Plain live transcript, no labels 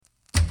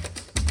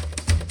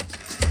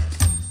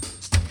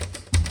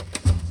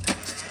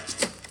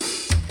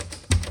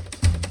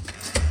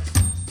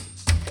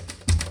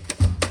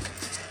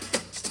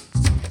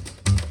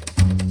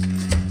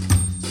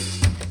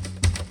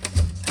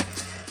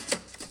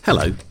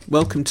Hello,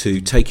 welcome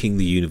to Taking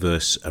the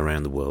Universe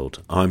Around the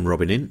World. I'm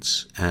Robin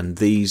Ince, and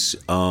these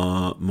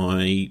are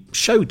my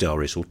show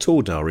diaries or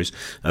tour diaries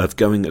of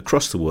going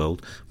across the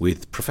world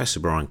with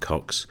Professor Brian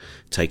Cox,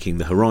 taking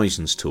the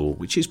Horizons tour,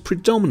 which is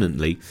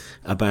predominantly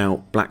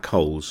about black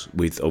holes,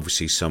 with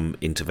obviously some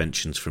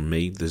interventions from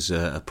me. There's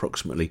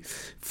approximately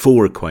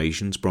 4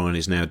 equations. Brian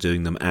is now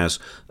doing them as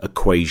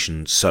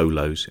equation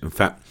solos. In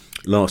fact,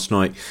 last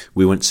night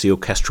we went to see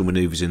Orchestral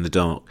Manoeuvres in the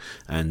Dark,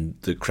 and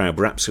the crowd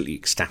were absolutely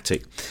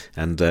ecstatic,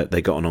 and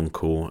they got an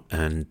encore,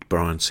 and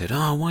Brian said,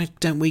 why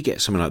don't we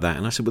get something like that?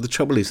 And I said, well, the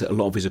trouble is that a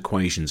lot of his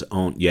equations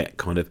aren't yet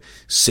kind of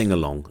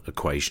sing-along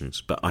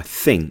equations, but I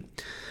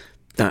think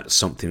that's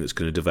something that's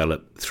going to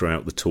develop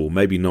throughout the tour.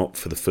 Maybe not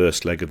for the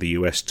first leg of the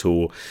US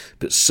tour,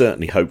 but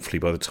certainly, hopefully,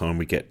 by the time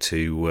we get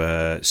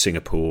to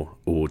Singapore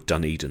or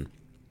Dunedin.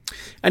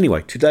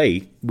 Anyway,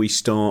 today we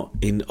start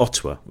in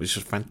Ottawa, which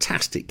is a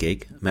fantastic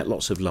gig. Met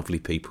lots of lovely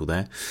people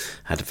there.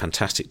 Had a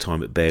fantastic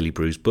time at Barely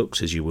Bruised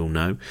Books, as you will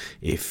know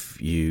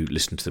if you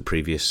listened to the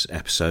previous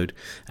episode.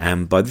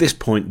 And by this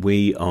point,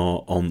 we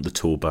are on the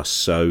tour bus.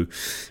 So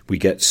we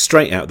get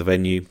straight out of the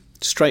venue,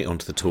 straight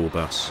onto the tour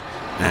bus,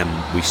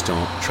 and we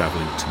start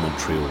travelling to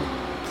Montreal.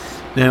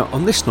 Now,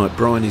 on this night,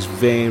 Brian is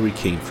very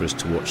keen for us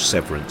to watch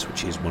Severance,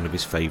 which is one of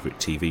his favourite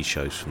TV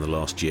shows from the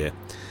last year.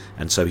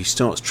 And so he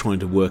starts trying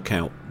to work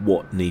out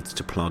what needs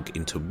to plug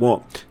into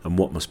what and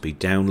what must be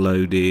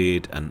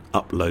downloaded and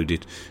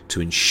uploaded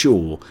to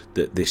ensure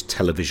that this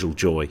televisual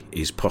joy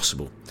is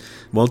possible.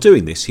 While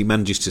doing this, he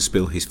manages to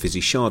spill his fizzy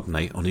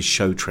Chardonnay on his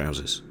show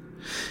trousers.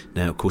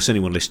 Now, of course,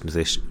 anyone listening to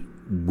this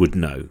would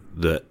know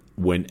that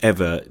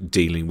whenever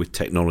dealing with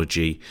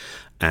technology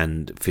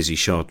and fizzy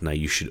Chardonnay,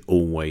 you should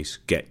always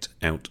get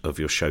out of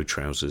your show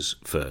trousers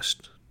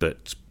first.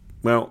 But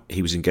well,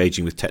 he was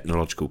engaging with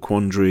technological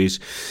quandaries,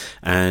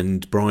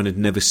 and Brian had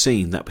never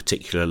seen that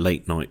particular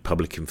late-night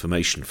public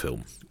information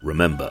film.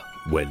 Remember,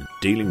 when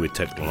dealing with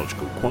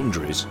technological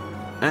quandaries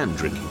and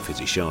drinking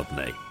fizzy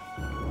Chardonnay,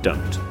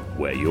 don't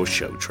wear your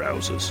show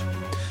trousers.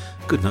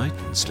 Good night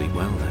and sleep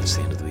well. That's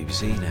the end of the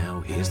BBC.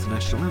 Now, here's the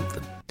national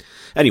anthem.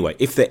 Anyway,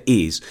 if there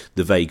is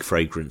the vague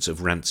fragrance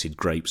of rancid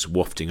grapes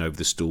wafting over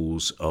the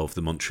stalls of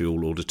the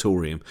Montreal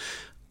Auditorium,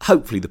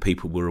 hopefully the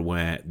people were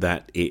aware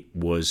that it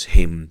was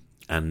him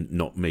and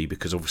not me,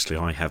 because obviously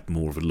I have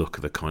more of a look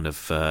of a kind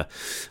of a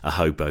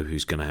hobo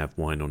who's going to have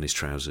wine on his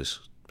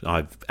trousers.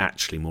 I've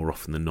actually more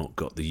often than not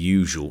got the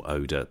usual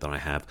odour that I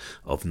have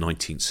of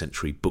 19th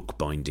century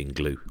bookbinding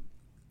glue.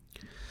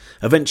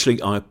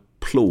 Eventually I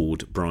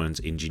applaud Brian's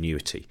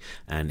ingenuity,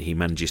 and he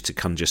manages to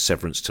conjure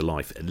Severance to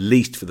life, at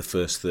least for the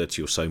first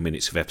 30 or so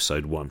minutes of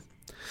episode 1.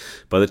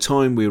 By the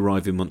time we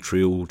arrive in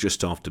Montreal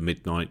just after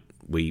midnight,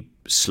 we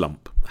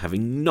slump,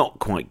 having not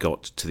quite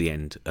got to the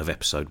end of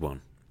episode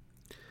 1.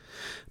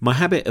 My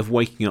habit of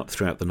waking up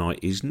throughout the night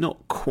is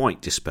not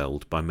quite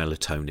dispelled by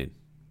melatonin,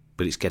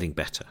 but it's getting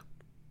better.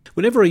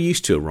 Whenever I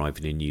used to arrive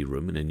in a new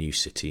room in a new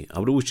city, I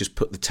would always just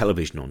put the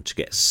television on to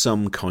get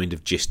some kind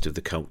of gist of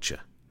the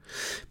culture.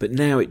 But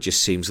now it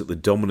just seems that the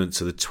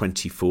dominance of the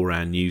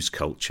 24-hour news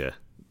culture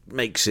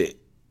makes it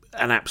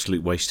an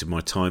absolute waste of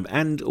my time,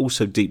 and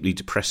also deeply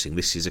depressing.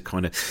 This is a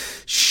kind of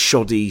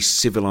shoddy,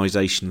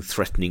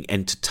 civilization-threatening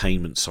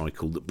entertainment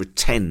cycle that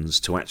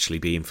pretends to actually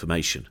be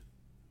information.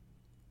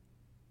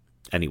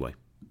 Anyway,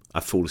 I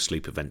fall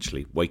asleep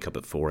eventually, wake up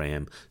at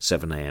 4am,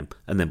 7am,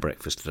 and then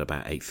breakfast at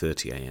about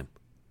 8:30am.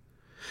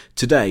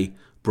 Today,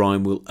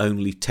 Brian will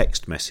only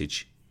text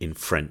message in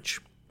French.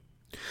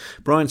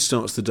 Brian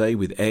starts the day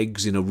with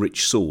eggs in a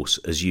rich sauce,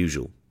 as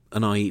usual,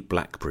 and I eat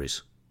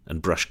blackberries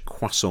and brush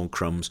croissant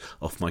crumbs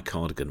off my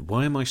cardigan.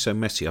 Why am I so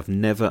messy? I've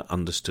never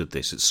understood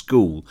this. At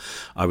school,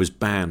 I was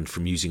banned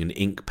from using an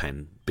ink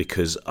pen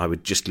because I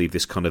would just leave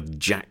this kind of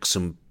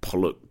Jackson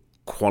Pollock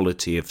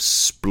quality of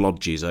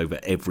splodges over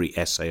every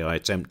essay I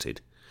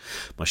attempted.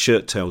 My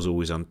shirt tail's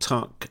always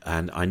untucked,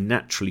 and I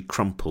naturally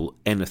crumple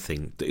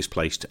anything that is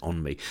placed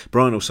on me.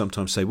 Brian will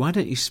sometimes say, why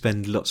don't you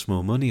spend lots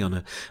more money on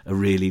a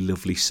really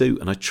lovely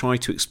suit? And I try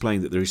to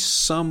explain that there is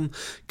some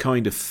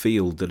kind of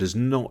field that has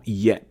not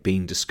yet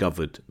been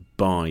discovered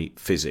by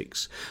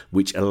physics,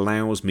 which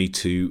allows me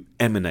to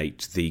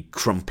emanate the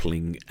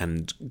crumpling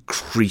and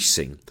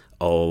creasing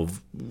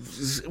of,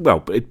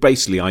 well,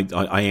 basically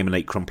I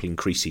emanate crumpling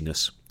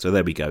creasiness. So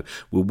there we go.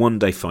 We'll one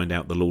day find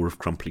out the law of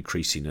crumpling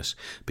creasiness,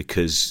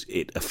 because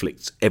it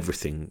afflicts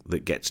everything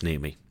that gets near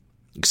me.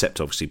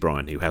 Except obviously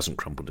Brian, who hasn't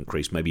crumpled and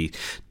creased. Maybe he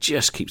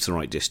just keeps the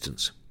right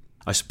distance.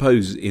 I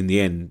suppose in the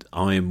end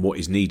I am what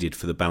is needed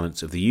for the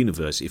balance of the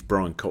universe. If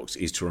Brian Cox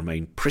is to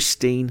remain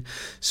pristine,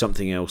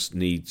 something else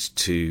needs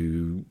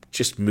to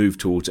just move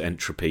towards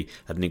entropy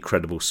at an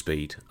incredible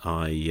speed.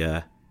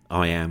 I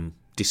am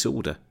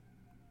disorder.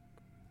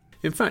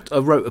 In fact, I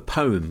wrote a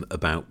poem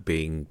about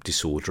being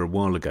disorder a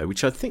while ago,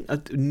 which I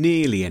think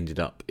nearly ended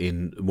up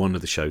in one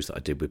of the shows that I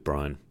did with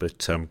Brian,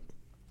 but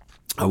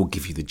I will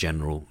give you the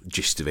general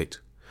gist of it.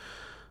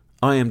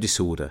 I am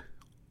disorder,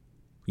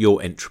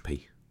 your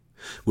entropy.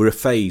 We're a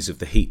phase of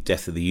the heat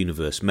death of the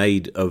universe,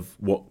 made of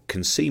what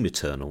can seem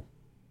eternal,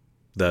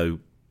 though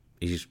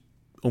is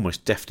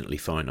almost definitely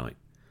finite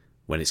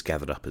when it's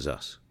gathered up as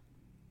us.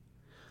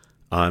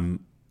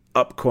 I'm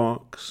up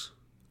quarks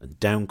and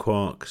down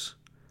quarks.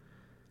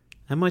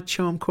 Am I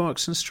charm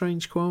quarks and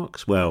strange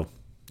quarks? Well,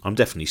 I'm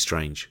definitely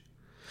strange.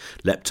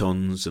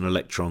 Leptons and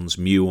electrons,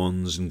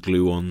 muons and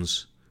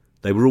gluons,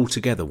 they were all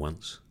together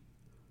once,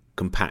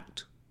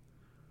 compact,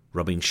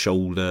 rubbing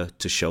shoulder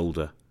to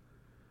shoulder,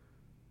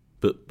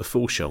 but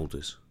before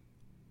shoulders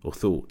or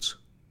thoughts,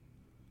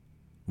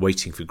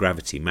 waiting for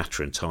gravity,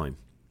 matter and time.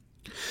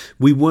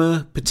 We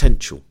were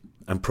potential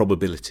and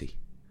probability,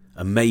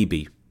 and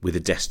maybe with a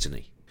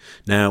destiny.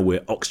 Now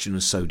we're oxygen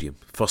and sodium,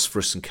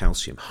 phosphorus and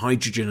calcium,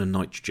 hydrogen and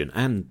nitrogen,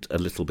 and a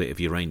little bit of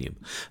uranium,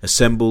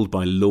 assembled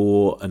by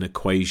law and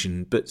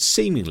equation, but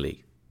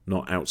seemingly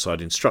not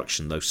outside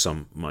instruction, though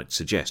some might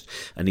suggest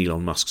an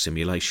Elon Musk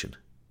simulation.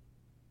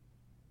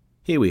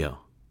 Here we are,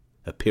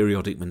 a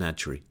periodic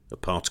menagerie, a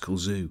particle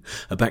zoo,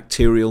 a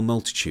bacterial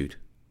multitude,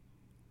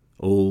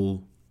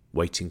 all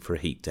waiting for a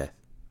heat death,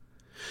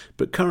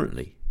 but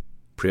currently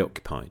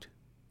preoccupied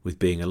with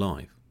being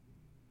alive.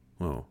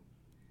 Well,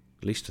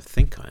 at least I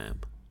think I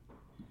am.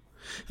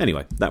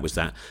 Anyway, that was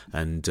that,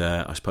 and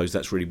I suppose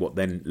that's really what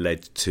then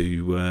led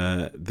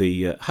to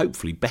the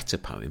hopefully better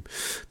poem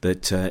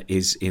that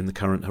is in the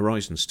current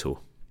Horizons tour.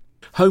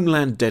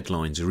 Homeland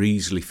deadlines are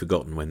easily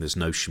forgotten when there's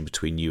notion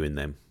between you and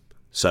them,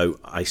 so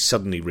I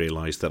suddenly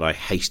realised that I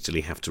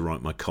hastily have to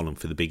write my column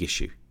for the big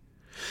issue.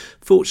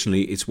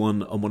 Fortunately, it's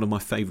one on one of my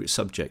favourite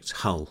subjects,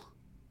 Hull.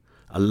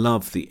 I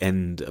love the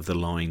end of the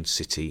line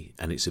city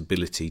and its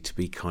ability to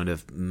be kind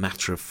of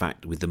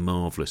matter-of-fact with the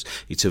marvellous.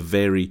 It's a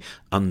very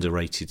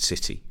underrated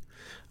city.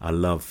 I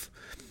love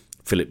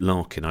Philip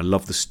Larkin. I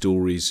love the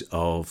stories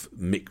of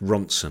Mick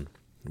Ronson,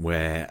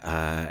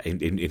 where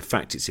in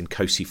fact it's in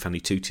Kosi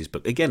Fanitutis,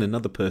 but again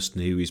another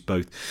person who is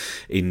both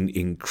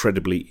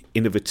incredibly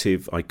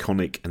innovative,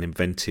 iconic and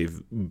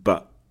inventive,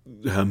 but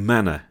her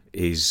manner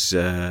is...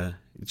 I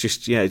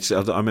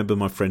remember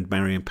my friend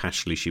Marion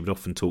Pashley, she would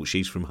often talk,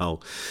 she's from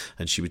Hull,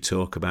 and she would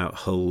talk about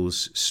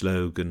Hull's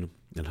slogan,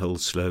 and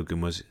Hull's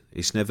slogan was,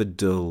 "It's never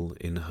dull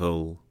in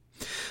Hull."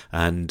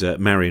 And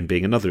Marion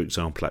being another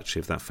example, actually,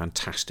 of that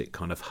fantastic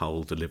kind of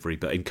Hull delivery.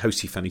 But in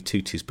Kosi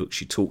Fanituti's book,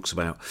 she talks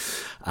about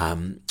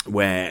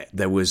where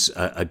there was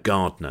a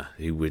gardener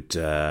who would do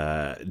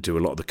a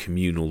lot of the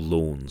communal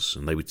lawns,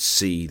 and they would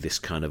see this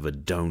kind of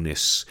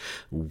Adonis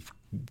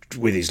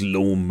with his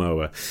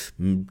lawnmower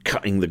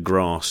cutting the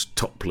grass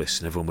topless,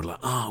 and everyone would like,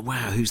 "Oh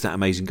wow, who's that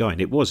amazing guy?"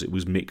 And it was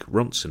Mick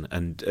Ronson.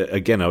 And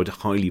again, I would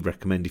highly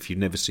recommend, if you've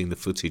never seen the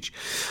footage,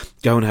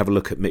 go and have a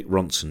look at Mick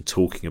Ronson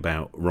talking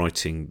about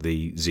writing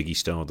the Ziggy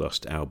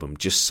Stardust album,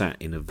 just sat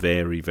in a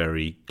very,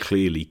 very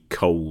clearly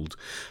cold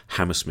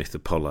Hammersmith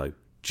Apollo,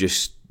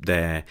 just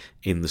there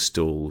in the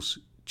stalls,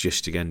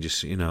 and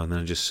then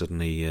I just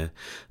suddenly I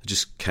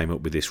just came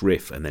up with this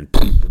riff, and then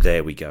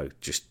there we go,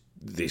 just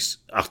this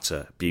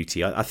utter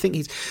beauty. I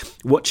think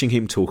watching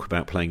him talk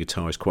about playing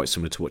guitar is quite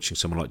similar to watching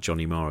someone like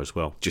Johnny Marr as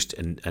well. Just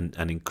an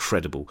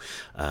incredible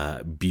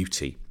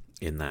beauty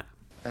in that.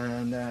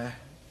 And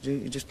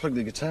you just plug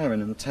the guitar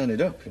in and turn it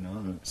up,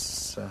 and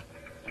it's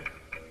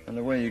and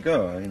away you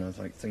go.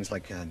 Like things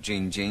like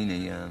Gene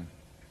Genie,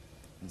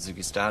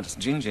 Ziggy Stardust.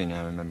 Gene Genie,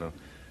 I remember,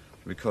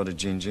 we recorded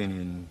Gene Genie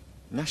in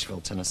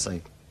Nashville,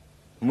 Tennessee,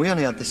 and we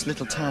only had these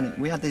little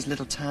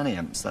tiny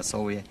amps. That's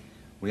all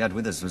we had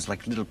with us was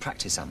like little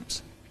practice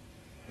amps,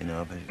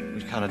 but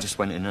we kind of just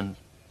went in and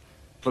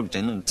plugged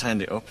in and turned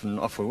it up and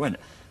off we went.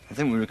 I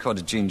think we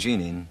recorded Gene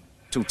Genie in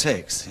 2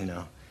 takes, We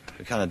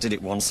kind of did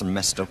it once and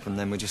messed up, and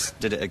then we just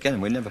did it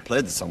again. We never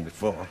played the song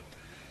before.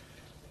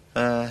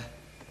 And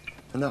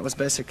that was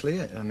basically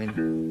it. I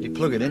mean, you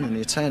plug it in and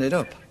you turn it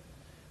up,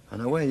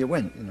 and away you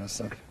went,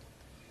 so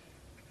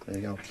there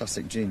you go.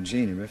 Classic Gene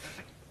Genie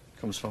riff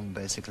comes from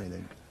basically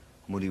the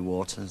Muddy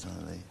Waters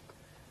or the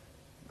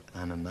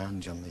I'm a Man,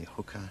 John Lee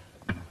Hooker,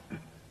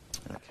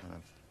 that kind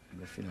of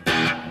riff,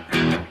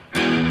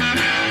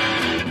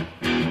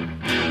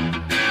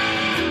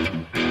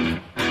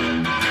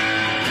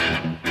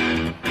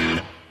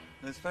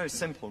 It's very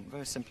simple,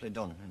 very simply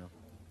done,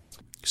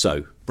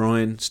 So,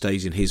 Brian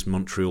stays in his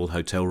Montreal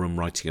hotel room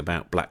writing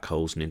about black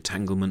holes and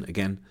entanglement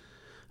again,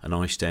 and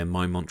I stay in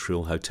my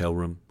Montreal hotel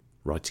room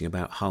writing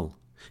about Hull.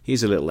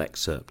 Here's a little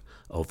excerpt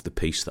of the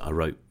piece that I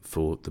wrote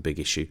for the big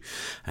issue,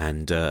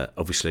 and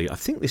obviously I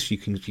think you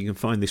can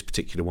find this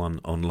particular one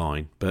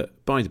online,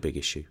 but buy the big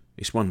issue.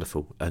 It's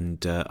wonderful,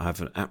 and I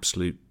have an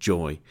absolute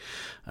joy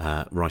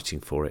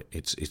writing for it.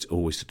 It's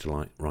always a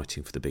delight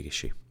writing for the big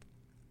issue.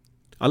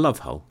 I love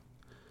Hull.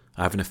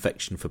 I have an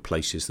affection for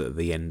places that are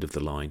the end of the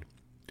line.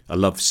 I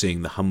love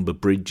seeing the Humber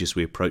Bridge as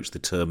we approach the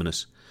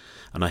terminus,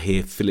 and I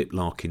hear Philip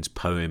Larkin's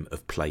poem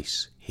of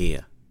place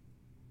here.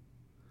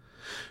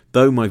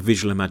 Though my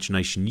visual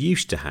imagination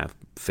used to have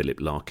Philip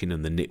Larkin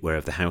and the knitwear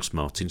of the House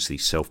Martins, the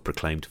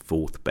self-proclaimed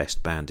 4th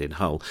best band in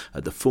Hull,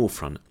 at the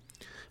forefront,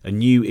 a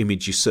new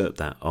image usurped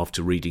that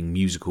after reading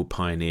musical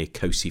pioneer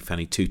Kosi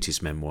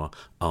Fanitutis' memoir,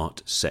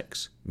 Art,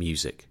 Sex,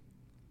 Music.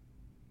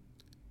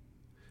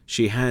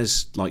 She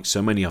has, like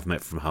so many I've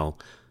met from Hull,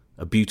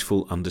 a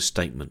beautiful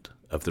understatement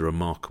of the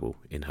remarkable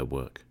in her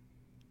work.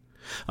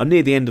 I'm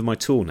near the end of my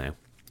tour now,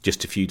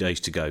 just a few days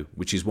to go,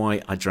 which is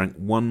why I drank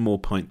one more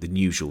pint than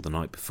usual the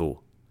night before.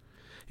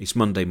 It's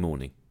Monday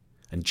morning,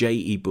 and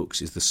J.E.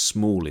 Books is the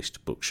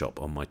smallest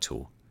bookshop on my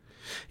tour.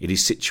 It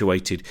is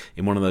situated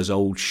in one of those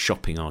old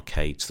shopping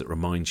arcades that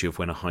reminds you of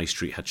when a high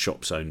street had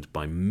shops owned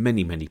by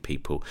many, many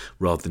people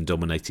rather than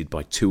dominated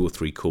by 2 or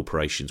 3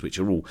 corporations, which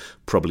are all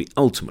probably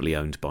ultimately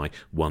owned by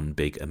one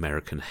big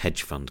American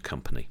hedge fund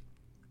company.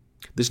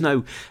 There's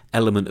no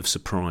element of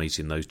surprise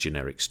in those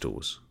generic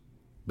stores.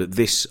 But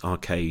this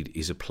arcade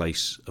is a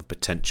place of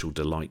potential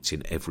delights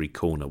in every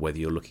corner, whether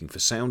you're looking for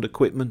sound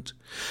equipment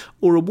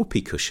or a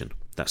whoopee cushion.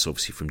 That's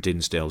obviously from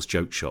Dinsdale's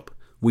Joke Shop.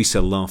 We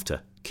sell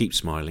laughter. Keep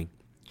smiling.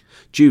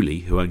 Julie,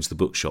 who owns the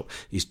bookshop,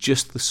 is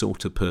just the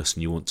sort of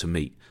person you want to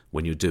meet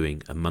when you're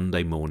doing a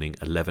Monday morning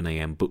 11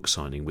 a.m. book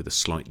signing with a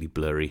slightly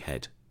blurry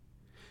head.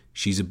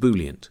 She's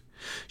ebullient.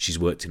 She's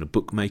worked in a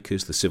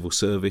bookmaker's, the civil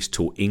service,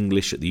 taught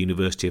English at the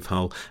University of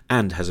Hull,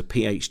 and has a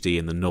PhD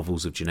in the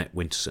novels of Jeanette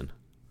Winterson.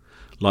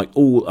 Like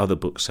all other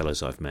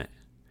booksellers I've met,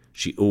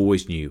 she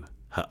always knew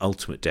her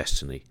ultimate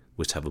destiny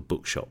was to have a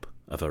bookshop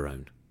of her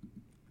own.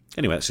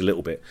 Anyway, that's a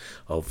little bit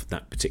of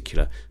that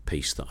particular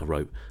piece that I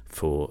wrote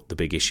for the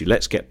big issue.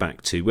 Let's get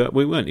back to... Well,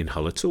 we weren't in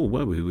Hull at all,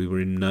 were we? We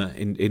were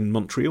in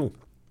Montreal.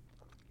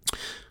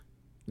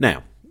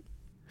 Now,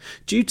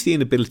 due to the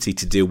inability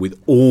to deal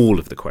with all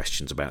of the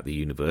questions about the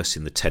universe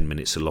in the 10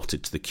 minutes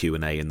allotted to the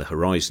Q&A in the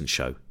Horizon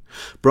show,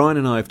 Brian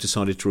and I have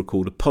decided to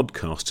record a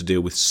podcast to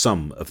deal with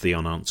some of the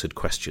unanswered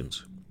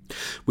questions.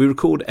 We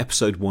record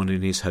episode 1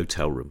 in his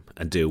hotel room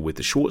and deal with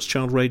the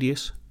Schwarzschild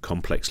radius,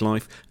 complex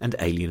life and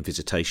alien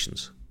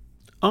visitations.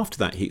 After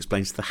that, he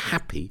explains the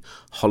happy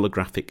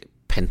holographic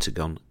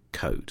pentagon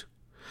code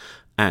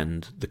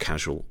and the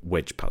casual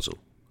wedge puzzle.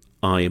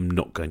 I am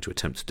not going to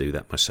attempt to do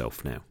that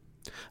myself now,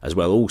 as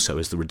well also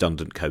as the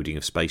redundant coding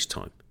of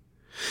space-time.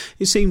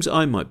 It seems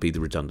I might be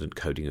the redundant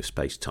coding of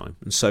space-time,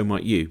 and so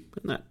might you,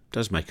 and that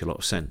does make a lot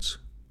of sense.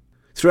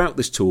 Throughout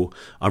this tour,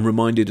 I'm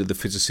reminded of the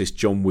physicist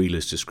John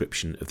Wheeler's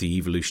description of the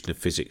evolution of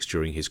physics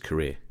during his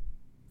career.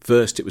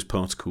 First it was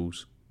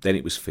particles, then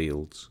it was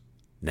fields,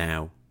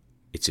 now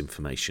it's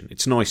information.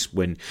 It's nice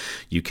when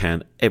you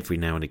can, every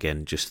now and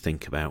again, just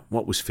think about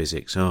what was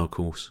physics. Oh, of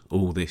course,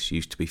 all this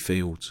used to be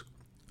fields.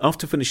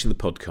 After finishing the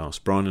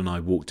podcast, Brian and I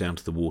walked down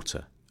to the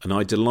water, and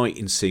I delight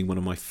in seeing one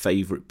of my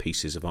favourite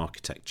pieces of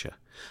architecture,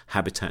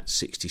 Habitat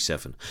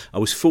 67. I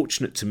was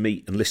fortunate to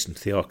meet and listen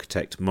to the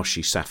architect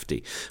Moshe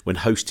Safdie when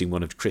hosting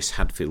one of Chris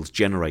Hadfield's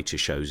generator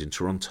shows in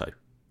Toronto.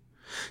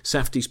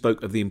 Safdie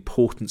spoke of the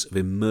importance of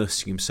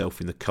immersing himself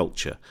in the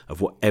culture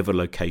of whatever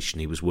location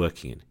he was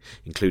working in,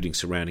 including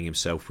surrounding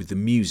himself with the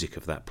music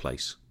of that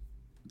place.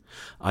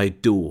 I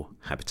adore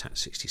Habitat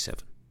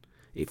 67.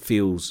 It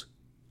feels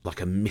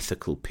like a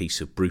mythical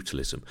piece of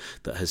brutalism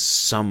that has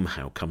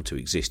somehow come to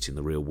exist in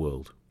the real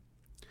world.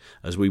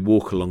 As we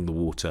walk along the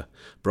water,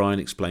 Brian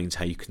explains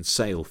how you can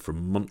sail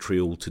from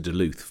Montreal to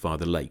Duluth via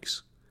the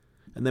lakes,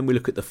 and then we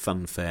look at the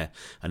fun fair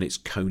and its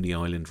Coney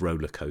Island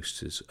roller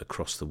coasters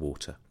across the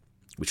water.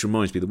 Which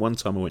reminds me, the one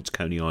time I went to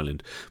Coney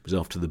Island was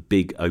after the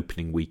big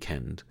opening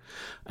weekend,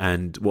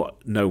 and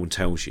what no one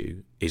tells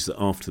you is that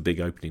after the big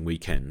opening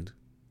weekend,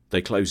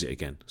 they close it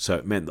again. So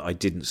it meant that I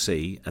didn't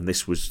see, and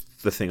this was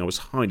the thing I was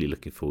highly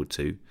looking forward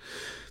to,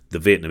 the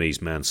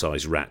Vietnamese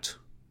man-sized rat,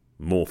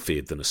 more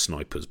feared than a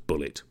sniper's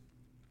bullet.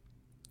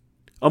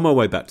 On my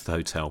way back to the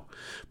hotel,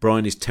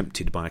 Brian is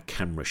tempted by a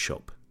camera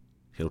shop.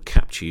 He'll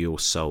capture your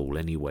soul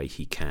any way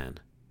he can.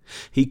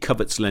 He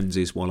covets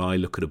lenses while I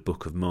look at a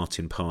book of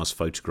Martin Parr's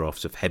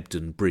photographs of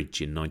Hebden Bridge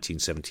in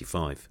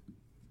 1975.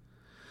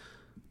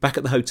 Back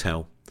at the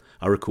hotel,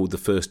 I record the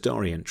first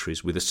diary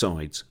entries with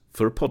asides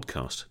for a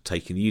podcast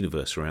taking the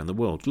universe around the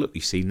world. Look,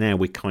 you see, now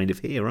we're kind of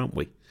here, aren't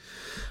we?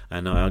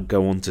 And I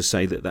go on to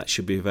say that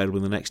should be available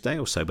the next day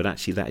or so, but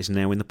actually that is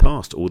now in the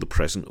past, or the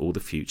present, or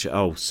the future.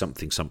 Oh,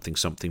 something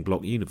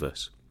block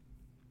universe.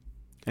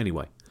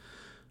 Anyway,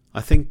 I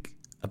think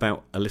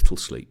about a little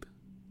sleep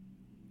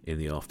in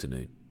the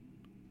afternoon.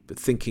 But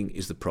thinking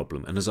is the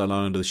problem, and as I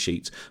lie under the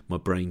sheets, my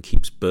brain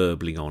keeps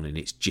burbling on in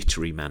its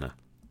jittery manner.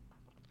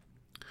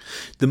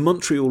 The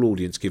Montreal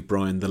audience give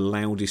Brian the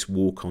loudest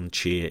walk-on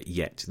cheer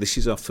yet. This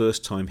is our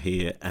first time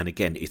here, and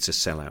again, it's a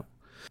sellout.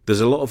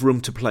 There's a lot of room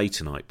to play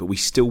tonight, but we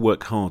still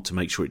work hard to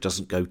make sure it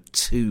doesn't go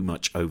too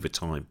much over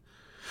time.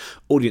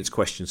 Audience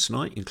questions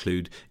tonight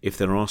include, if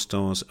there are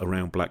stars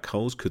around black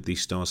holes, could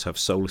these stars have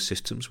solar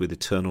systems with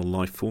eternal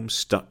life forms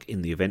stuck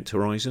in the event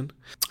horizon?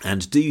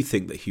 And do you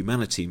think that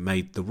humanity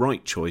made the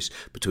right choice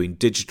between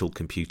digital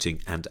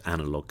computing and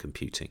analog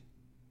computing?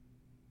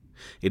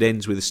 It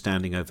ends with a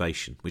standing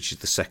ovation, which is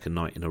the second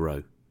night in a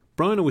row.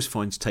 Brian always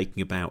finds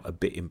taking a bow a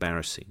bit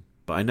embarrassing,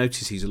 but I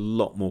notice he's a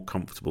lot more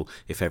comfortable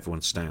if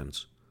everyone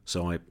stands,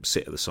 so I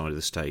sit at the side of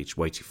the stage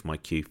waiting for my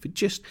cue for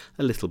just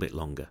a little bit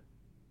longer.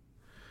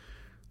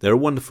 They're a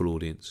wonderful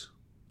audience,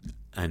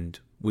 and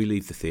we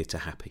leave the theatre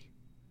happy.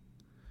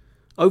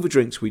 Over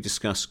drinks, we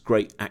discuss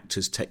great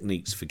actors'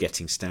 techniques for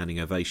getting standing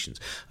ovations.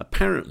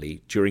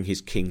 Apparently, during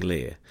his King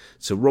Lear,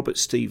 Sir Robert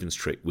Stevens'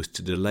 trick was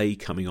to delay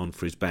coming on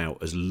for his bow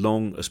as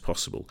long as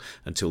possible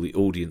until the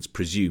audience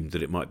presumed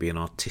that it might be an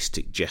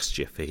artistic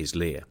gesture for his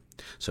Lear.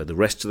 So the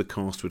rest of the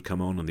cast would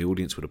come on and the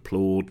audience would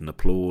applaud and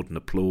applaud and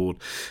applaud,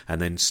 and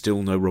then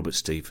still no Robert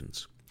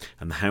Stevens.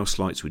 And the house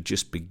lights would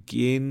just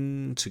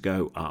begin to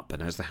go up,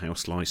 and as the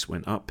house lights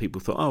went up,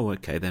 people thought, oh,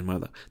 okay, then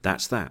well,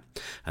 that's that.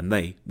 And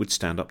they would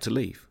stand up to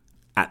leave.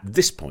 At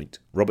this point,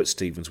 Robert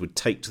Stevens would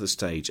take to the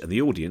stage, and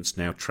the audience,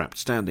 now trapped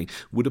standing,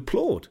 would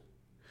applaud.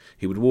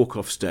 He would walk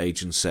off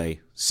stage and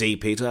say, "See,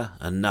 Peter,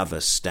 another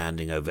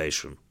standing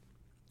ovation."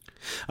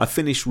 I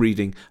finished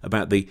reading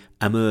about the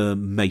Amur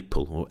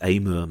Maple,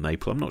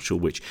 I'm not sure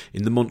which,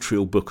 in the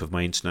Montreal book of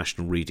my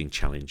International Reading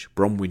Challenge,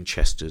 Brom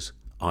Winchester's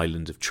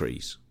Island of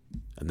Trees.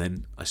 And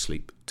then I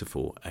sleep to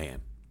 4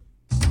 a.m.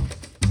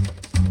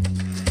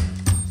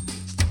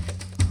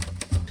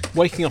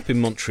 Waking up in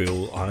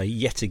Montreal, I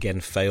yet again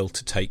failed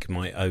to take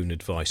my own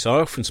advice. I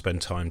often spend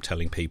time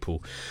telling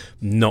people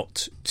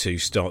not to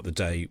start the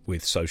day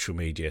with social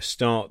media.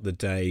 Start the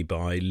day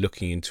by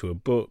looking into a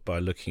book, by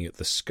looking at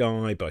the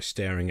sky, by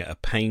staring at a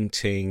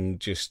painting,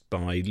 just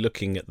by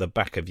looking at the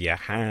back of your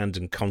hand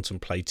and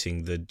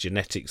contemplating the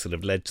genetics that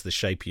have led to the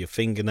shape of your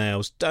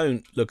fingernails.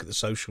 Don't look at the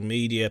social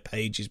media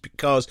pages,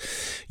 because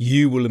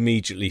you will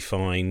immediately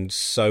find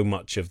so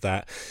much of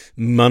that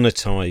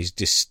monetized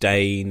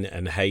disdain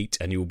and hate,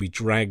 and you'll be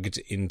dragged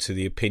into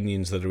the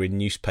opinions that are in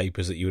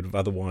newspapers that you would have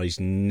otherwise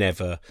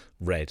never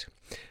read.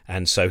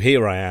 And so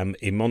here I am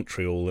in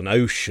Montreal, an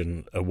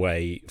ocean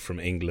away from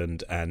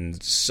England,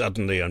 and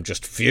suddenly I'm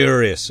just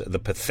furious at the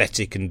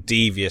pathetic and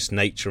devious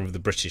nature of the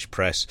British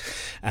press.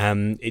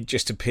 It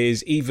just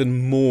appears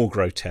even more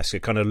grotesque, a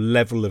kind of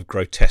level of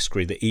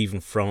grotesquerie that even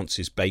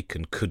Francis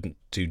Bacon couldn't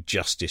do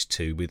justice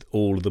to, with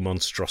all of the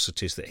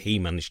monstrosities that he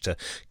managed to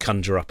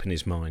conjure up in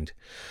his mind.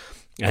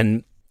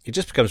 And it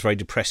just becomes very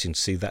depressing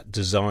to see that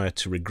desire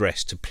to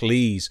regress, to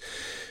please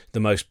the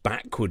most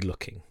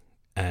backward-looking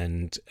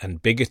and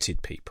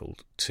bigoted people,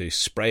 to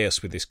spray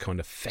us with this kind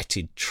of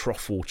fetid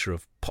trough water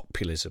of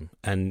populism.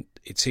 And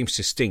it seems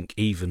to stink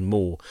even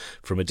more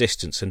from a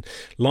distance. And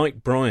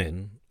like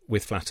Brian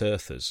with Flat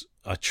Earthers,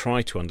 I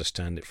try to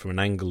understand it from an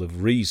angle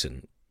of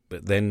reason,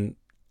 but then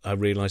I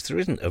realise there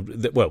isn't.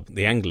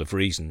 The angle of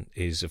reason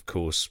is, of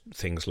course,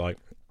 things like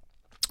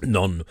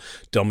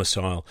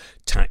non-domicile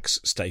tax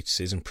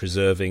statuses and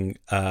preserving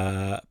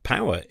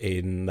power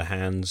in the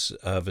hands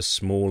of a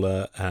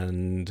smaller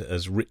and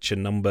as rich a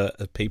number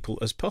of people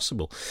as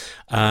possible.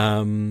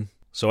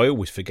 So I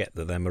always forget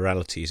that their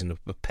morality is in a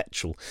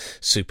perpetual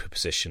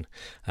superposition.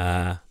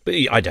 But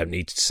I don't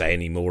need to say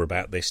any more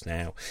about this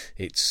now.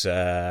 It's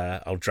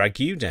I'll drag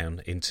you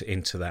down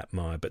into that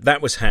mire. But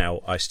that was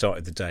how I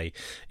started the day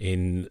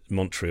in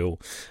Montreal,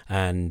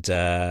 and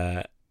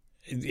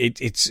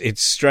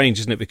It's strange,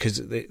 isn't it? Because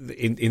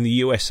in the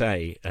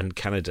USA and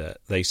Canada,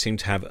 they seem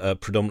to have a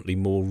predominantly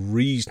more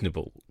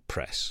reasonable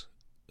press,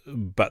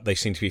 but they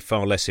seem to be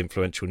far less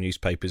influential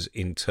newspapers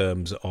in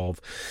terms of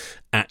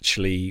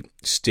actually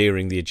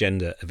steering the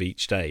agenda of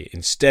each day.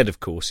 Instead, of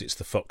course, it's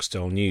the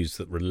Fox-style news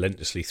that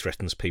relentlessly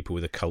threatens people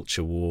with a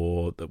culture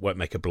war that won't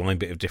make a blind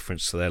bit of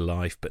difference to their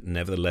life, but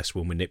nevertheless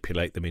will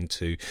manipulate them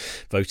into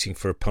voting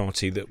for a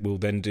party that will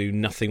then do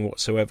nothing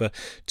whatsoever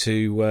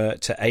to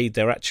aid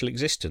their actual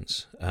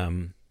existence.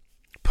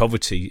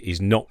 Poverty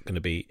is not going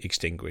to be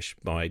extinguished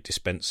by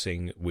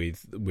dispensing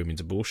with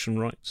women's abortion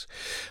rights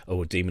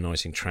or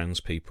demonising trans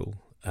people.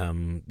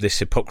 This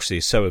hypocrisy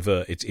is so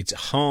overt, it's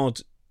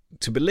hard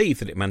to believe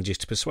that it manages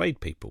to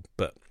persuade people.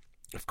 But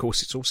of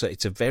course,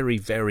 it's a very,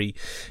 very,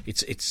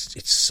 it's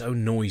so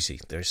noisy.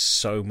 There is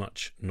so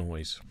much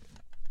noise,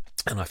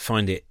 and I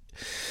find it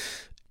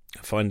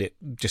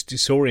just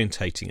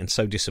disorientating and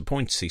so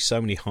disappointing to see so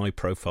many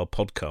high-profile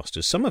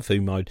podcasters, some of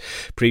whom I'd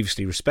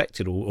previously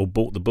respected or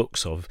bought the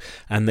books of,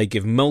 and they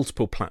give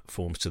multiple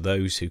platforms to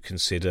those who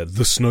consider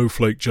the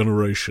snowflake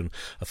generation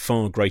a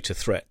far greater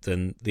threat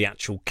than the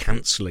actual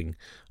cancelling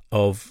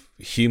of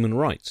human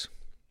rights.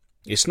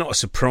 It's not a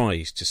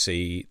surprise to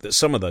see that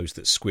some of those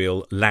that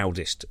squeal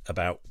loudest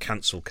about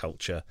cancel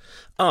culture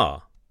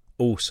are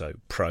also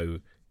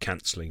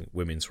pro-cancelling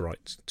women's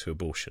right to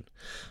abortion.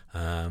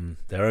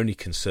 They're only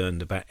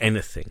concerned about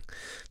anything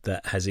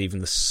that has even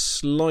the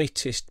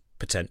slightest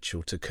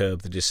potential to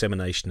curb the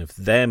dissemination of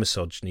their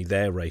misogyny,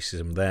 their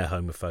racism, their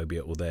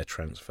homophobia or their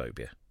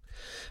transphobia.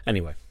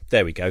 Anyway,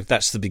 there we go.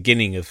 That's the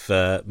beginning of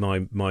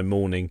my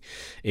morning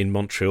in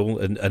Montreal,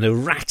 an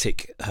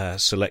erratic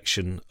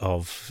selection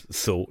of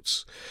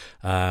thoughts.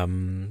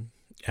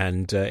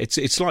 And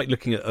it's like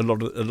looking at a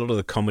lot of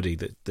the comedy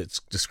that's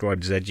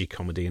described as edgy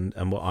comedy,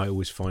 and what I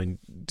always find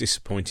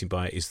disappointing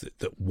by it is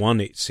that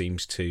one, it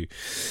seems to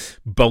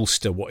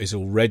bolster what is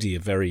already a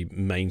very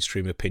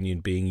mainstream opinion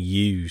being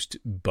used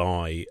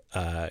by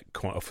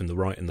quite often the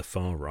right and the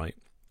far right,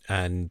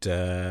 and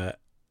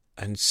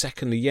And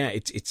secondly,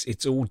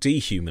 it's all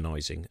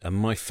dehumanising, and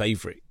my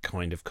favourite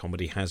kind of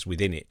comedy has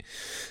within it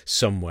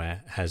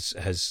somewhere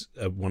has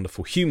a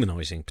wonderful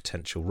humanising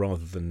potential,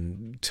 rather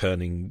than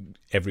turning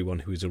everyone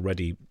who is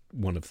already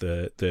one of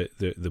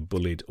the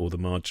bullied or the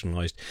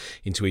marginalised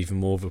into even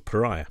more of a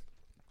pariah.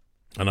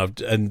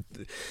 And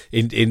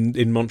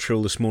in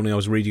Montreal this morning, I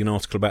was reading an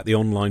article about the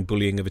online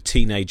bullying of a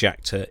teenage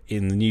actor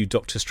in the new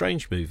Doctor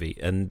Strange movie,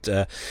 and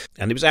it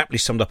was aptly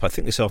summed up. I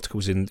think this article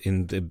was in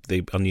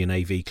the Onion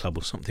AV Club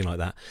or something like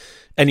that.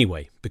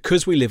 Anyway,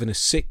 because we live in a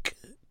sick,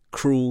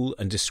 cruel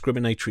and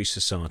discriminatory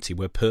society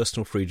where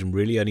personal freedom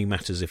really only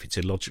matters if it's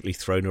illogically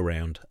thrown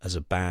around as a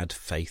bad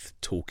faith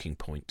talking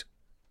point,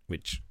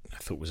 which I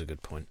thought was a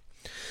good point.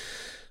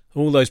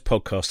 All those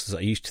podcasters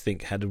I used to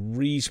think had a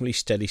reasonably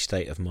steady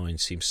state of mind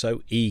seem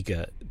so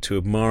eager to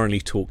admiringly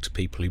talk to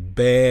people who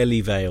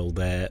barely veil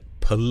their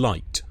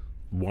polite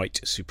white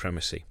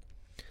supremacy.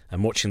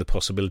 And watching the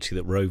possibility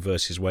that Roe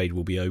versus Wade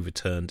will be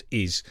overturned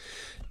is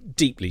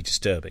deeply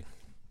disturbing.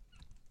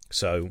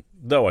 So,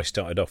 though I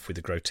started off with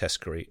the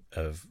grotesquerie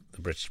of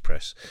the British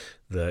press,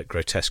 the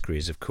grotesquerie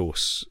is, of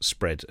course,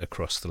 spread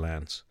across the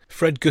lands.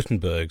 Fred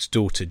Guttenberg's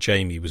daughter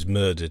Jamie was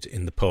murdered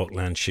in the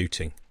Parkland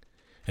shooting.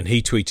 And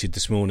he tweeted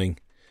this morning,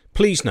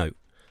 "Please note,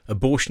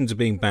 abortions are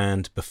being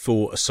banned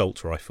before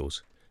assault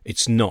rifles.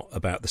 It's not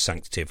about the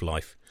sanctity of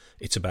life.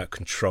 It's about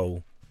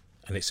control,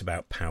 and it's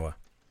about power."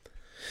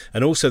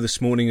 And also this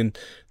morning, and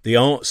the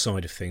art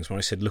side of things, when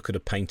I said look at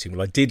a painting,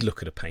 well, I did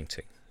look at a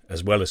painting,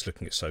 as well as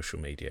looking at social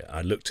media.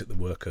 I looked at the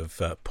work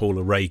of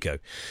Paula Rego,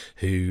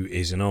 who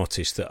is an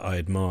artist that I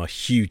admire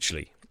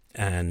hugely.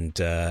 And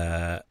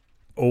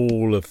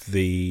all of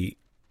the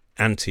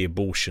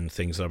anti-abortion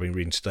things that I've been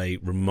reading today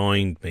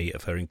remind me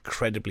of her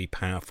incredibly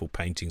powerful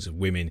paintings of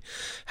women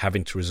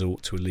having to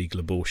resort to illegal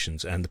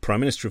abortions. And the Prime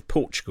Minister of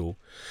Portugal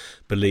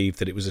believed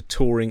that it was a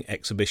touring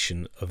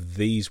exhibition of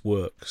these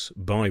works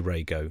by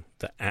Rego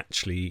that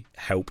actually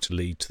helped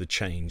lead to the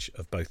change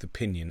of both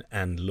opinion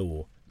and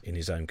law in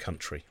his own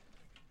country.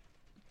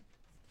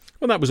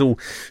 Well, that was all.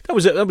 That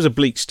was a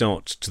bleak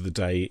start to the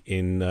day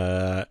in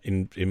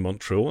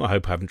Montreal. I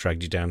hope I haven't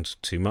dragged you down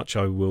too much.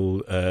 I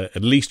will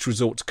at least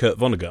resort to Kurt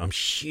Vonnegut. I'm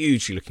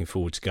hugely looking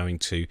forward to going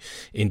to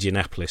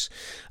Indianapolis,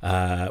 where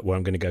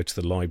I'm going to go to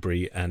the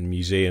library and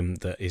museum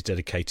that is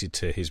dedicated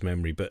to his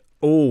memory. But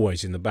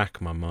always in the back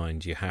of my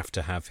mind, you have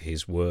to have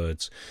his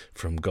words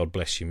from God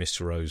Bless You,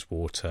 Mr.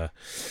 Rosewater,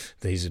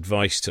 his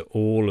advice to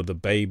all of the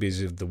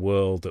babies of the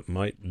world that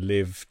might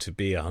live to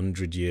be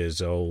 100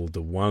 years old.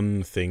 The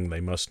one thing they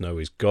must know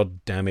is,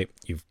 God damn it,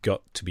 you've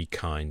got to be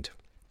kind.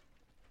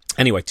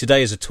 Anyway,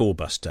 today is a tour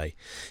bus day.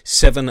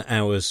 7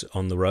 hours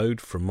on the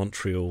road from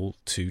Montreal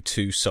to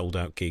 2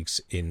 sold-out gigs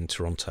in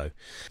Toronto.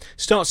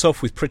 Starts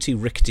off with pretty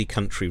rickety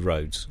country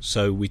roads,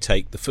 so we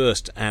take the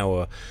first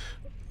hour...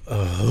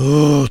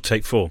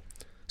 take 4.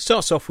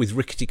 Starts off with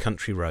rickety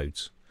country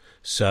roads.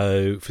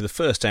 So for the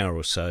first hour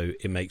or so,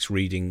 it makes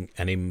reading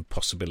an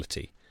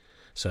impossibility.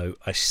 So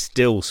I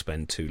still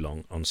spend too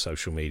long on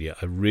social media.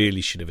 I really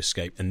should have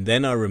escaped. And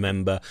then I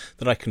remember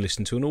that I can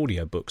listen to an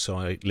audiobook. So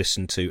I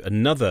listened to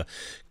another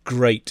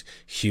great,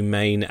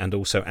 humane and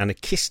also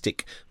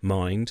anarchistic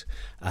mind,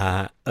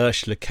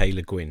 Ursula K.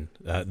 Le Guin.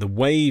 The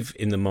Wave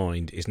in the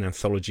Mind is an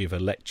anthology of her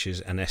lectures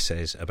and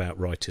essays about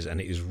writers, and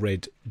it is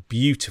read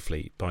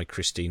beautifully by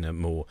Christina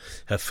Moore.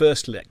 Her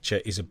first lecture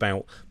is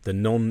about the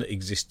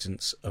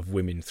non-existence of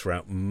women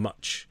throughout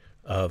much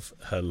of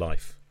her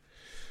life.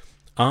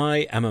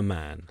 I am a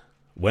man.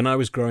 When I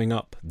was growing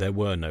up, there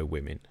were no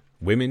women.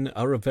 Women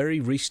are a very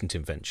recent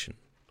invention.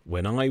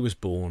 When I was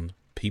born,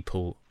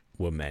 people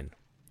were men.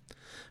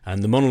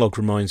 And the monologue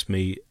reminds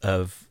me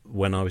of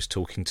when I was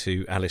talking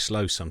to Alice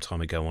Lowe some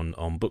time ago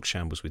on Book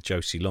Shambles with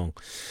Josie Long.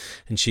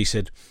 And she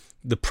said,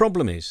 the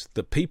problem is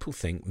that people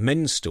think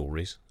men's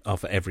stories are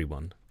for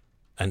everyone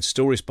and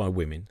stories by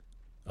women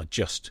are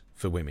just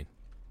for women.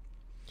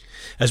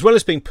 As well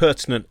as being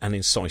pertinent and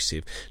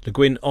incisive, Le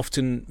Guin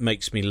often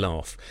makes me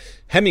laugh.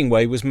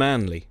 Hemingway was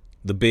manly,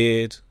 the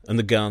beard and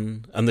the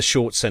gun and the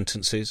short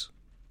sentences.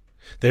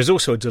 There's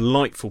also a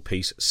delightful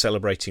piece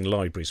celebrating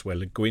libraries where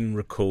Le Guin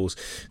recalls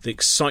the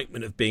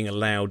excitement of being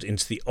allowed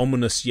into the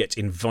ominous yet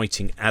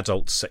inviting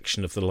adult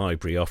section of the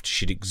library after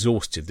she'd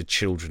exhausted the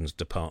children's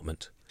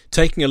department.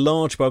 Taking a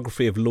large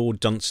biography of Lord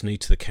Dunsany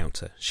to the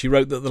counter, she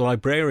wrote that the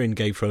librarian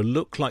gave her a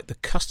look like the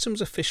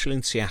customs official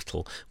in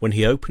Seattle when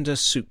he opened her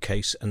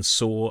suitcase and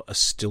saw a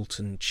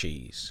Stilton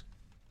cheese.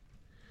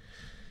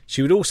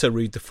 She would also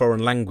read the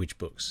foreign language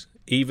books,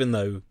 even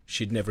though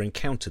she'd never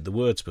encountered the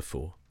words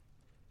before.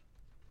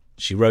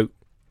 She wrote,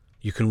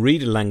 "You can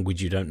read a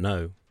language you don't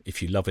know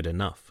if you love it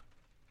enough."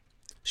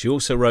 She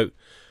also wrote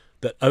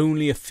that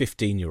only a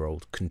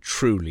 15-year-old can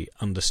truly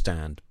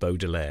understand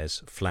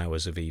Baudelaire's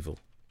Flowers of Evil.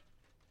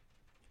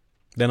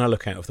 Then I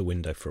look out of the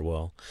window for a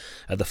while,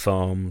 at the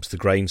farms, the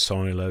grain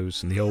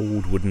silos, and the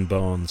old wooden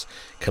barns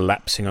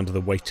collapsing under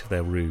the weight of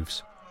their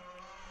roofs.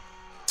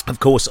 Of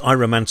course, I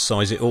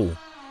romanticise it all.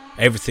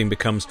 Everything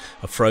becomes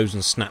a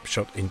frozen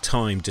snapshot in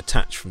time,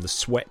 detached from the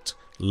sweat,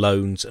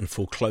 loans and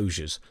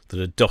foreclosures that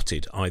are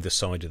dotted either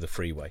side of the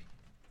freeway.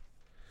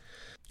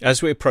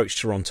 As we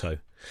approach Toronto,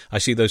 I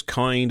see those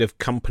kind of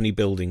company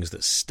buildings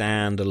that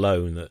stand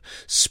alone, that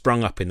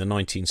sprung up in the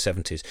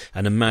 1970s,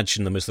 and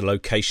imagine them as the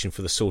location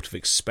for the sort of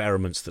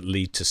experiments that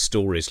lead to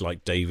stories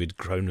like David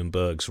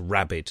Cronenberg's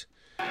Rabid.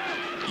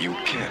 You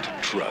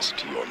can't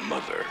trust your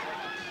mother.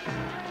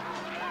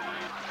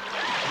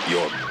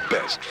 Your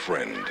best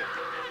friend.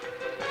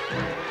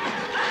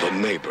 The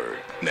neighbor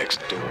next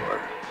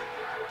door.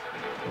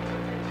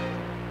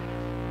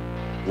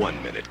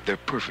 1 minute, they're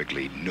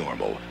perfectly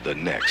normal. The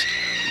next,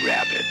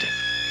 rabid.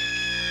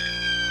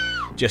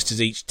 Just as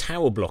each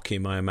tower block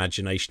in my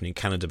imagination in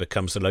Canada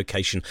becomes the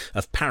location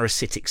of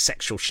parasitic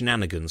sexual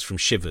shenanigans from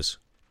Shivers.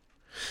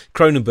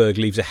 Cronenberg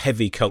leaves a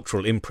heavy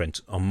cultural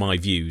imprint on my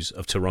views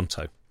of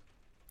Toronto.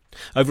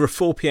 Over a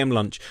 4 p.m.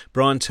 lunch,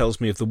 Brian tells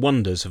me of the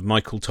wonders of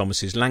Michael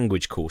Thomas's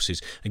language courses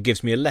and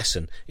gives me a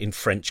lesson in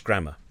French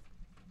grammar.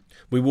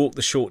 We walk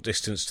the short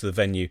distance to the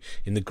venue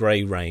in the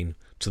grey rain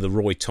to the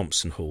Roy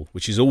Thompson Hall,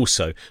 which is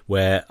also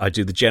where I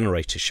do the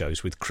Generator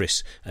shows with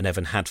Chris and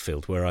Evan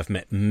Hadfield, where I've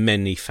met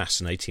many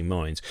fascinating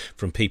minds,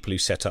 from people who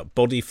set up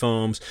body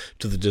farms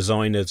to the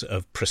designers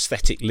of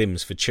prosthetic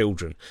limbs for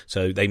children.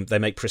 So they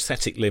make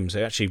prosthetic limbs.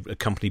 They're actually a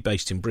company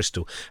based in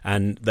Bristol,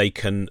 and they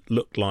can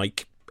look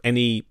like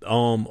any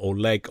arm or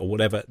leg or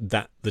whatever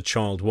that the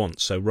child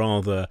wants. So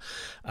rather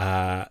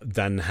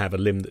than have a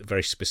limb that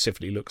very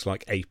specifically looks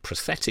like a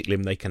prosthetic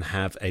limb, they can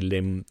have a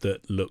limb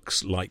that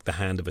looks like the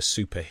hand of a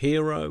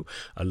superhero,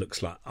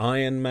 looks like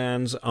Iron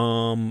Man's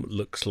arm,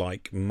 looks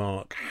like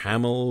Mark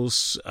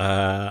Hamill's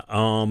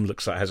arm,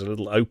 looks like it has a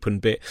little open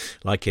bit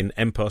like in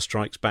Empire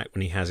Strikes Back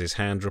when he has his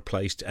hand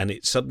replaced, and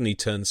it suddenly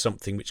turns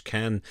something which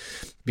can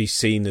be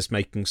seen as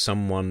making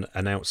someone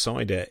an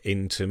outsider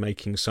into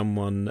making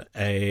someone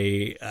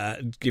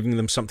giving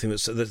them something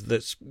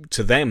that's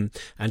to them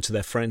and to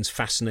their friends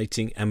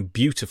fascinating and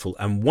beautiful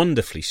and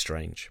wonderfully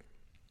strange.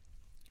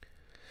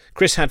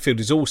 Chris Hadfield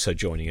is also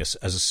joining us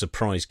as a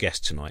surprise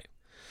guest tonight.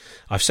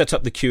 I've set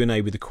up the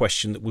Q&A with a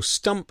question that will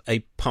stump a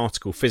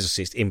particle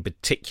physicist, in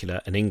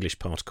particular an English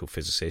particle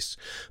physicist,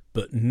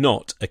 but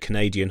not a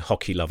Canadian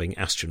hockey-loving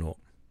astronaut.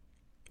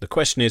 The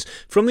question is,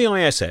 from the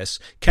ISS,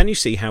 can you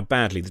see how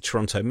badly the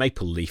Toronto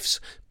Maple Leafs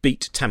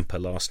beat Tampa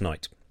last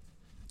night?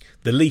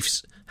 The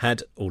Leafs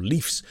had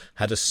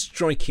a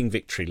striking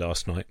victory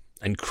last night,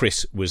 and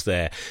Chris was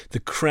there. The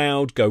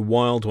crowd go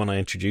wild when I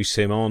introduce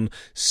him on,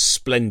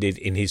 splendid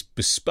in his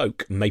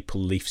bespoke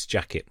Maple Leafs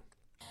jacket.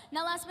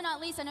 Now, last but not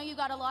least, I know you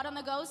got a lot on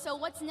the go, so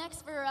what's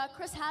next for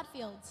Chris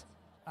Hadfield?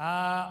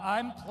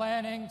 I'm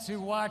planning to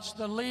watch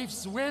the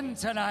Leafs win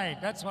tonight.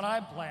 That's what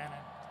I'm planning.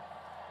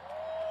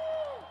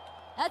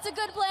 That's a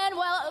good plan.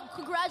 Well,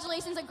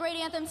 congratulations, a great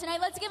anthem tonight.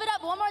 Let's give it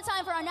up one more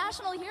time for our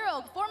national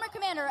hero, former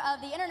commander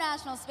of the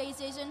International Space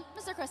Station,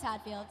 Mr. Chris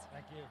Hadfield.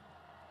 Thank you.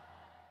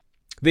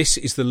 This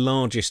is the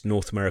largest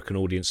North American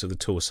audience of the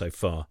tour so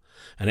far,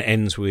 and it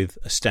ends with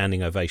a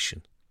standing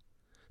ovation.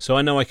 So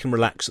I know I can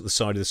relax at the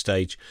side of the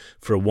stage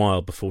for a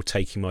while before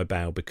taking my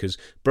bow, because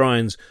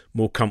Brian's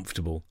more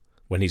comfortable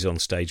when he's on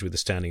stage with a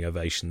standing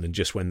ovation than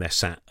just when they're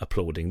sat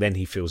applauding. Then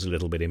he feels a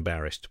little bit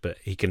embarrassed, but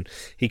he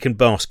can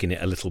bask in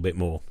it a little bit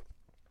more.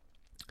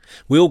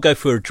 We all go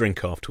for a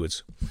drink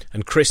afterwards,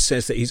 and Chris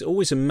says that he's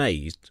always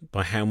amazed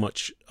by how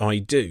much I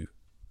do.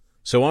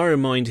 So I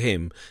remind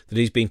him that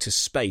he's been to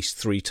space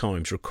 3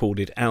 times,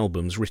 recorded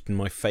albums, written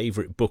my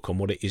favourite book on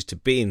what it is to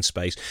be in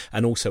space,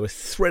 and also a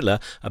thriller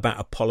about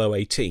Apollo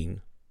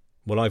 18.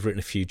 Well, I've written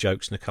a few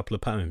jokes and a couple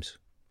of poems.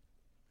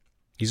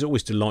 He's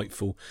always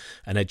delightful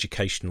and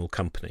educational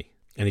company.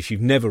 And if you've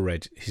never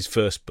read his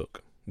first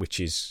book, which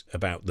is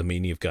about the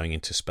meaning of going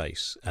into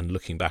space and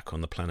looking back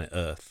on the planet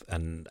Earth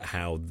and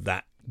how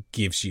that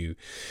gives you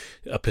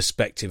a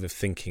perspective of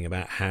thinking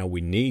about how we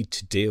need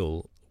to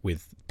deal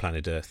with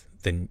planet Earth,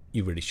 then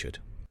you really should.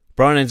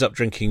 Brian ends up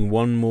drinking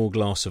one more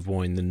glass of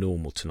wine than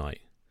normal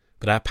tonight.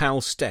 But our pal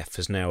Steph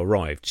has now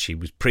arrived. She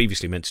was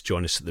previously meant to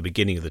join us at the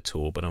beginning of the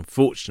tour, but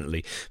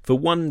unfortunately, for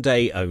one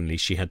day only,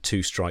 she had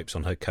 2 stripes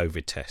on her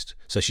COVID test.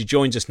 So she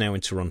joins us now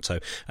in Toronto,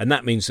 and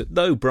that means that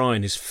though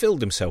Brian has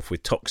filled himself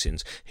with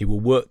toxins, he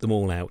will work them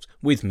all out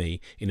with me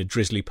in a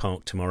drizzly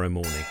park tomorrow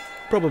morning.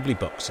 Probably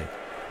boxing.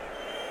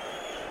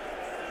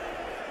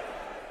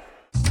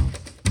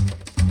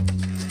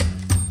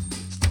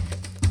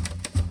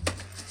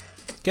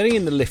 Getting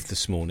in the lift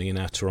this morning in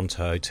our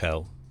Toronto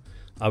hotel,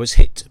 I was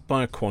hit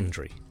by a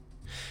quandary.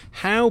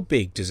 How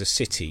big does a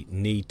city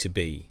need to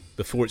be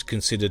before it's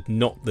considered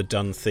not the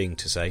done thing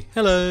to say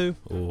hello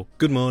or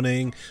good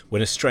morning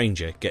when a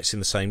stranger gets in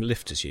the same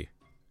lift as you?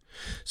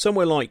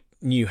 Somewhere like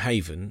New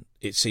Haven,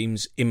 it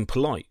seems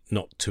impolite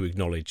not to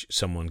acknowledge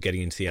someone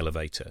getting into the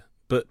elevator.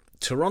 But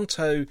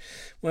Toronto,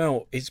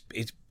 well, it's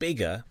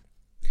bigger,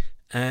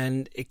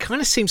 and it kind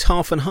of seems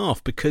half and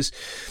half because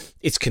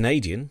it's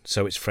Canadian,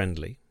 so it's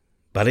friendly.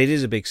 But it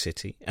is a big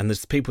city, and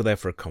there's people there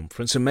for a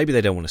conference, and maybe they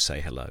don't want to say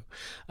hello.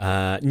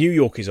 New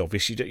York is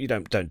obvious. You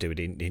don't do it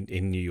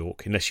in New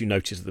York unless you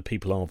notice that the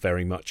people are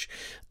very much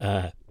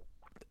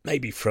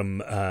maybe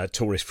from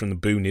tourists from the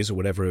boonies or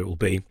whatever it will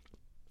be,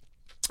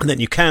 and then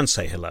you can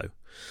say hello.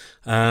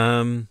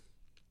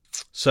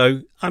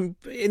 So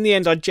in the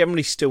end, I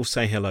generally still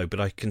say hello, but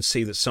I can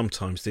see that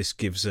sometimes this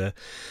gives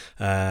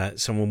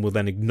someone will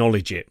then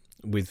acknowledge it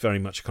with very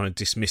much a kind of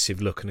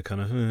dismissive look and a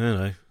kind of,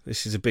 no,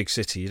 this is a big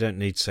city. You don't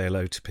need to say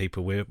hello to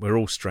people. We're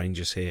all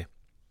strangers here.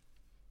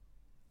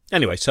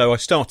 Anyway, so I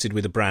started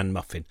with a bran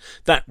muffin.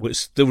 That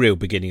was the real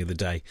beginning of the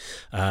day.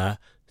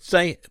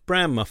 Say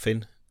bran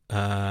muffin.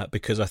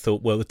 Because I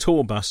thought, well, the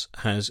tour bus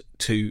has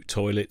 2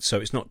 toilets, so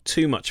it's not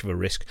too much of a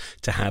risk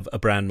to have a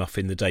bran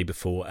muffin the day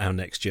before our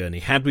next journey.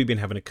 Had we been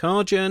having a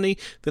car journey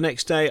the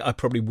next day, I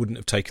probably wouldn't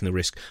have taken the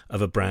risk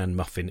of a bran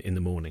muffin in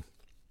the morning.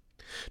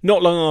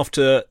 Not long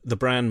after the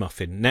bran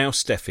muffin, now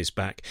Steph is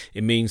back,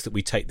 it means that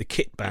we take the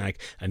kit bag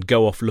and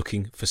go off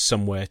looking for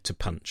somewhere to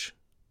punch.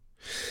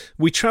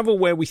 We travel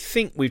where we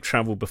think we've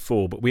travelled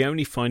before, but we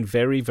only find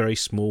very, very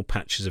small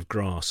patches of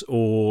grass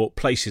or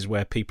places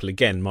where people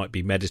again might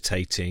be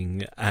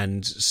meditating.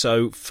 And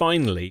so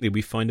finally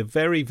we find a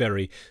very,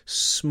 very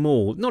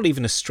small, not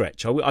even a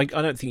stretch. I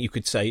don't think you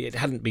could say it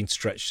hadn't been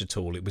stretched at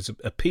all. It was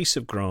a piece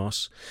of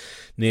grass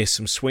near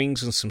some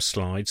swings and some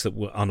slides that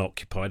were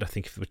unoccupied. I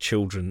think if there were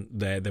children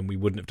there, then we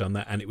wouldn't have done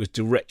that. And it was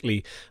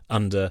directly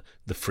under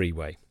the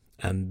freeway.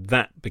 And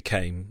that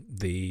became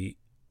the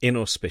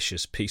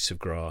inauspicious piece of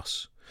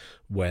grass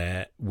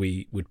where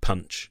we would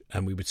punch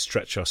and we would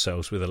stretch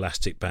ourselves with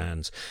elastic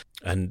bands,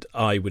 and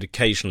I would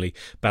occasionally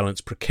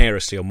balance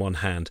precariously on one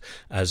hand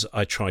as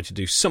I tried to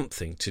do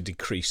something to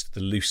decrease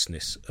the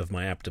looseness of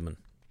my abdomen.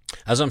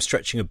 As I'm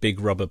stretching a big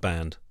rubber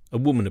band, a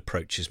woman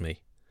approaches me.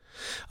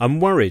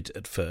 I'm worried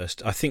at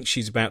first. I think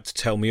she's about to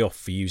tell me off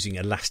for using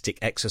elastic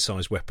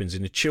exercise weapons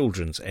in a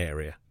children's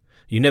area.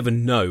 You never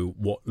know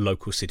what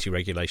local city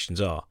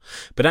regulations are.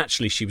 But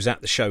actually she was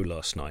at the show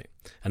last night,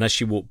 and as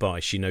she walked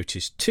by she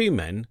noticed 2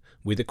 men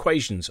with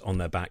equations on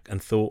their back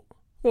and thought,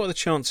 what are the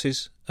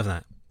chances of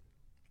that?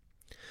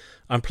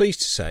 I'm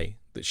pleased to say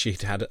that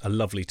she'd had a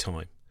lovely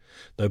time,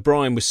 though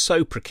Brian was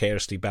so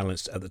precariously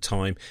balanced at the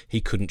time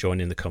he couldn't join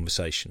in the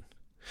conversation.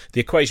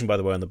 The equation, by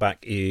the way, on the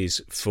back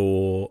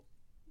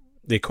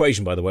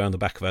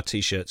of our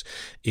T-shirts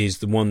is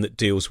the one that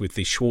deals with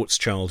the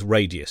Schwarzschild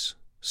radius.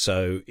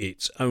 So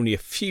it's only a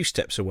few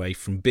steps away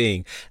from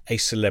being a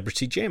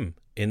celebrity gym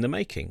in the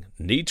making.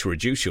 Need to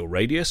reduce your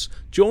radius?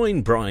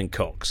 Join Brian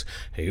Cox,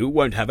 who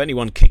won't have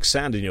anyone kick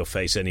sand in your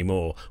face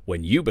anymore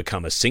when you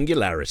become a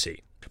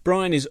singularity.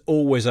 Brian is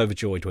always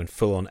overjoyed when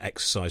full-on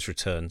exercise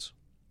returns.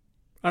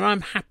 And I'm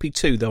happy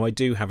too, though I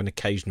do have an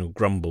occasional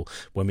grumble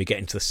when we get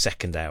into the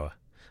second hour,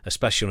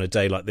 especially on a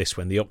day like this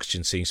when the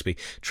oxygen seems to be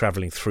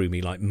travelling through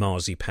me like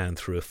marzipan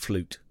through a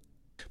flute.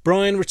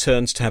 Brian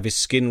returns to have his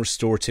skin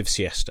restorative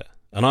siesta,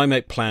 and I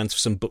make plans for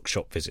some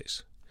bookshop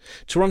visits.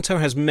 Toronto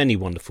has many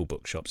wonderful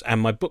bookshops,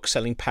 and my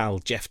book-selling pal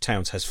Jeff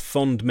Towns has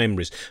fond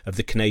memories of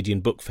the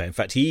Canadian Book Fair. In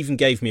fact, he even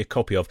gave me a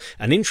copy of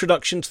An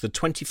Introduction to the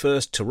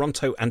 21st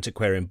Toronto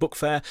Antiquarian Book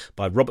Fair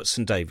by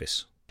Robertson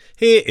Davis.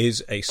 Here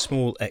is a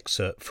small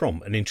excerpt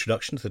from An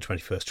Introduction to the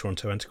 21st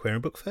Toronto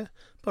Antiquarian Book Fair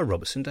by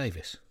Robertson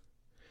Davis.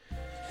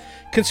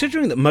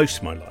 Considering that most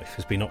of my life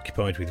has been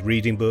occupied with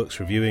reading books,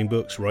 reviewing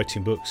books,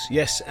 writing books,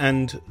 yes,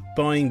 and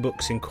buying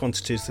books in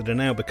quantities that are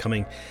now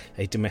becoming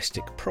a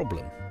domestic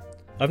problem,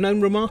 I've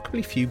known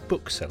remarkably few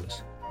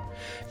booksellers.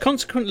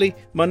 Consequently,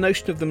 my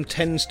notion of them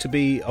tends to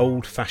be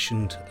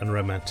old-fashioned and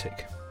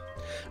romantic.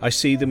 I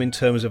see them in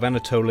terms of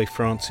Anatole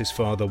France's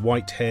father,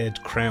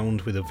 white-haired,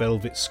 crowned with a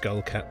velvet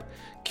skull cap,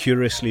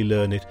 curiously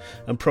learned,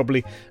 and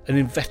probably an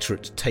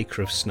inveterate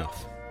taker of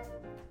snuff.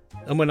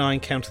 And when I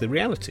encounter the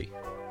reality,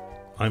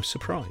 I'm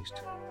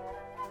surprised.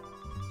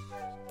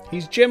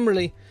 He's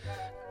generally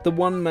the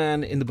one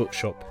man in the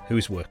bookshop who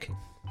is working.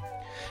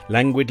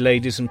 Languid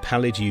ladies and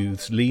pallid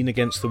youths lean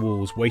against the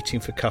walls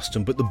waiting for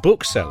custom, but the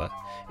bookseller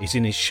is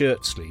in his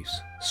shirt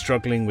sleeves,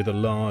 struggling with a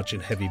large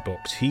and heavy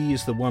box. He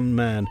is the one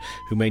man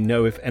who may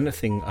know if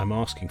anything I'm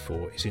asking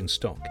for is in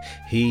stock.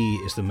 He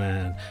is the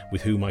man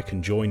with whom I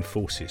can join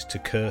forces to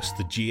curse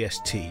the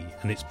GST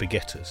and its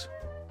begetters.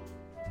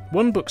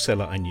 One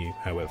bookseller I knew,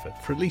 however,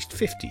 for at least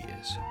 50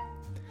 years.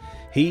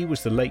 He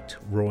was the late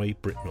Roy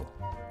Britnell.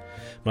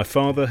 My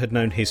father had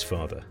known his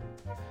father,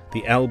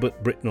 the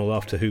Albert Britnell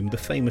after whom the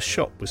famous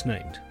shop was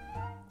named.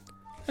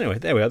 Anyway,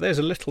 there we are. There's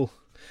a little.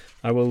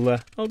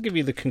 I'll give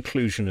you the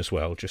conclusion as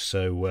well, just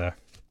so.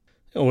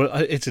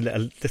 It's a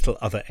little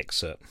other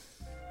excerpt.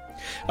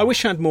 I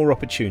wish I had more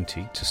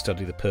opportunity to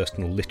study the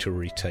personal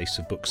literary tastes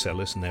of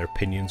booksellers and their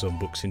opinions on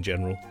books in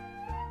general.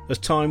 As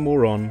time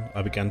wore on,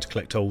 I began to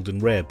collect old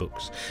and rare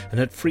books, and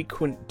had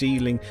frequent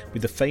dealing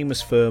with the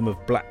famous firm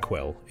of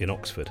Blackwell in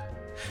Oxford.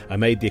 I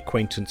made the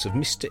acquaintance of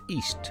Mr.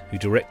 East, who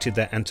directed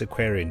their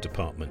antiquarian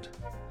department.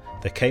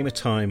 There came a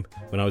time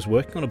when I was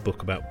working on a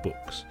book about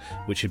books,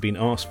 which had been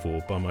asked for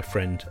by my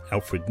friend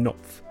Alfred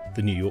Knopf,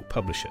 the New York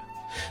publisher.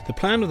 The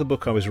plan of the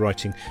book I was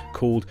writing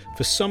called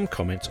for some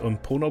comments on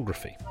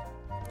pornography,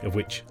 of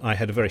which I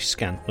had a very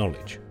scant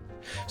knowledge.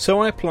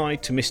 So I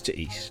applied to Mr.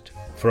 East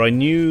for I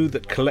knew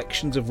that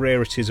collections of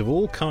rarities of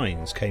all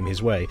kinds came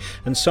his way,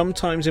 and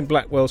sometimes in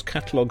Blackwell's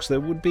catalogues there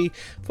would be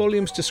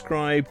volumes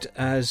described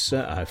as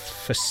facetiae,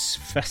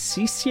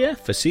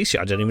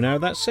 I don't even know how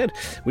that's said,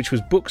 which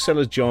was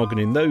booksellers' jargon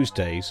in those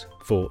days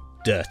for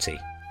dirty.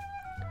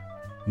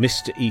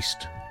 Mr.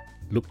 East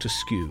looked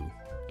askew,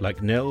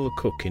 like Nell the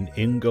cook in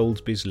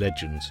Ingoldsby's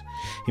Legends.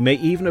 He may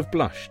even have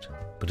blushed,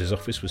 but his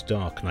office was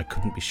dark and I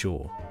couldn't be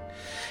sure.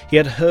 He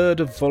had heard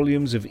of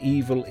volumes of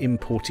evil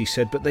import, he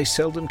said, but they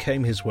seldom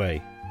came his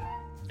way.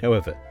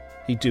 However,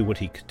 he'd do what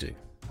he could do.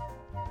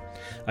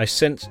 I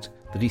sensed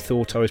that he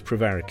thought I was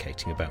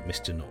prevaricating about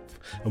Mr. Knopf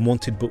and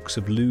wanted books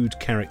of lewd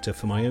character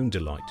for my own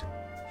delight.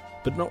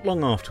 But not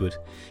long afterward,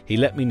 he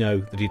let me know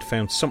that he'd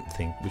found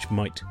something which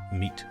might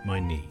meet my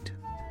need.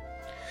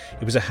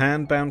 It was a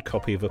hand-bound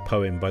copy of a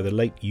poem by the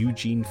late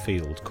Eugene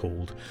Field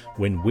called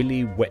When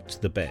Willie Wet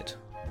the Bed.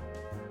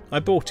 I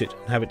bought it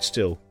and have it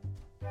still,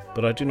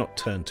 but I do not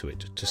turn to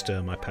it to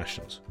stir my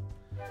passions.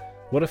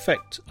 What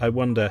effect, I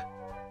wonder,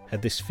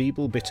 had this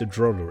feeble bit of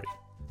drollery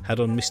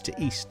had on Mr.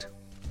 East?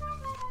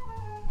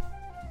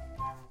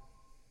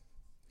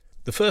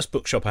 The first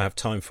bookshop I have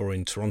time for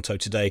in Toronto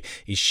today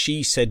is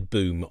She Said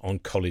Boom on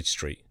College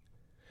Street.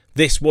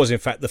 This was in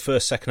fact the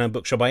first second-hand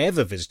bookshop I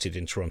ever visited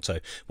in Toronto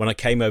when I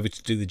came over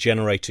to do the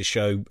Generator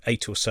show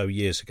 8 or so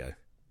years ago.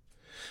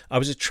 I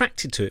was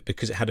attracted to it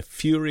because it had a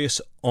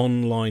furious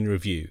online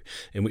review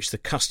in which the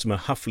customer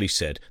huffily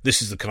said,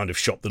 "This is the kind of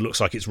shop that looks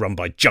like it's run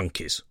by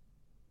junkies."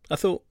 I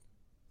thought,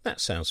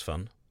 that sounds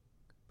fun.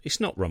 It's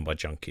not run by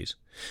junkies,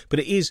 but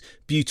it is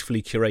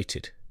beautifully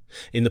curated.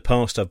 In the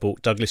past I've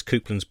bought Douglas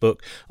Coupland's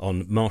book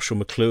on Marshall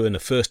McLuhan, a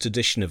first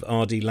edition of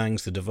R.D.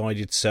 Laing's The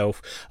Divided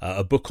Self,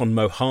 a book on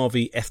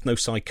Mojave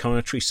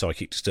ethnopsychiatry,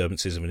 psychic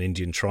disturbances of an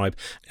Indian tribe,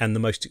 and the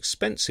most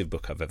expensive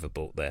book I've ever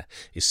bought there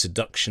is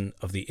Seduction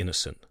of the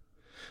Innocent,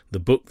 the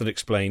book that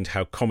explained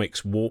how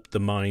comics warped the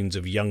minds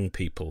of young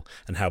people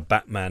and how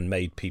Batman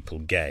made people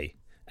gay,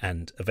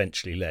 and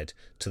eventually led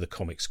to the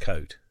Comics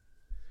Code.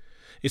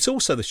 It's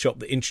also the shop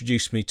that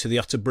introduced me to the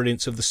utter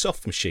brilliance of the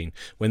Soft Machine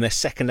when their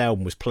second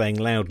album was playing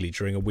loudly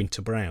during a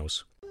winter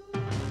browse.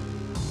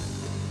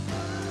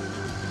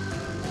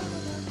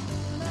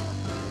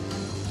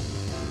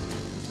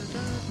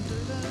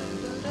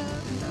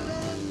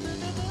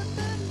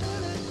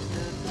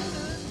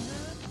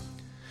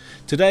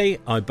 Today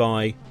I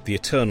buy The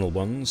Eternal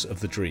Ones of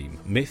the Dream,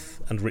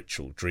 Myth and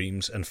Ritual,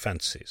 Dreams and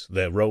Fantasies,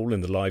 their role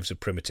in the lives of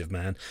primitive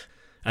man,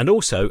 and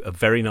also a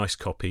very nice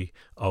copy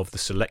of the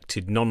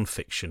selected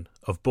non-fiction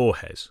of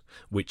Borges,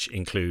 which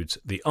includes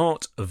The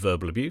Art of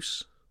Verbal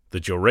Abuse, The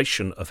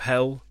Duration of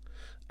Hell,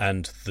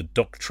 and The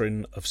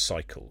Doctrine of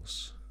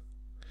Cycles.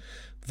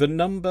 The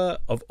number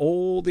of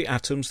all the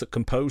atoms that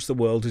compose the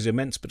world is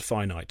immense but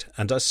finite,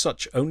 and as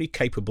such only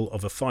capable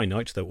of a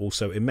finite, though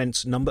also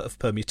immense, number of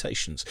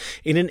permutations.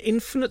 In an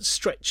infinite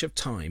stretch of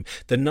time,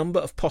 the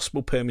number of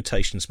possible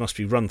permutations must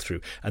be run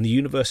through, and the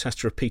universe has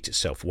to repeat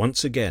itself.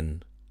 Once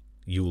again,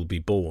 you will be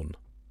born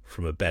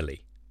from a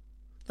belly.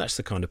 That's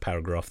the kind of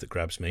paragraph that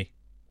grabs me.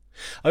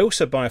 I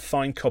also buy a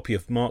fine copy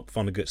of Mark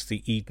Vonnegut's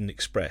The Eden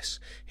Express,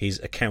 his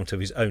account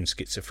of his own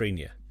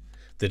schizophrenia.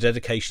 The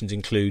dedications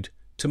include,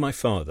 "To my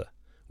father,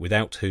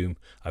 without whom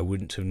I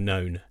wouldn't have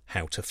known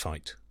how to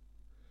fight."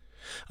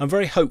 I'm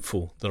very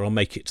hopeful that I'll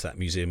make it to that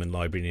museum and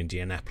library in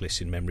Indianapolis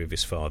in memory of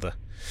his father,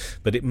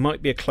 but it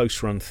might be a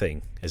close-run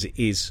thing, as it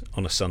is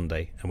on a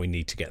Sunday and we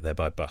need to get there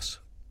by bus.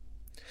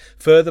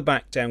 Further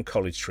back down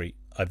College Street,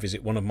 I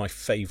visit one of my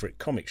favourite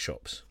comic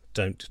shops.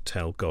 Don't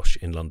tell Gosh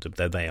in London,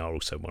 though they are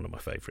also one of my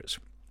favourites.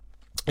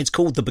 It's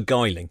called The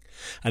Beguiling,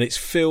 and it's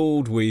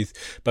filled with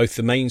both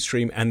the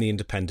mainstream and the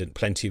independent,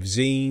 plenty of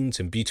zines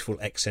and beautiful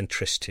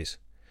eccentricities.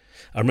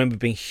 I remember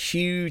being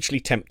hugely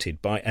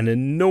tempted by an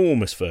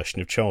enormous version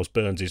of Charles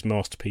Burns'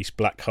 masterpiece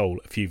Black Hole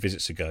a few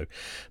visits ago,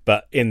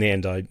 but in the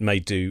end I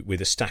made do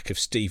with a stack of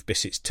Steve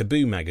Bissett's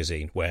Taboo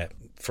magazine, where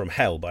From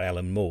Hell by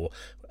Alan Moore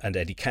and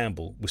Eddie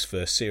Campbell was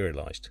first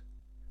serialised.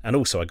 And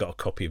also I got a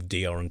copy of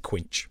DR and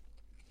Quinch.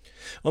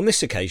 On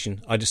this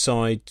occasion I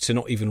decide to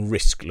not even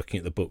risk looking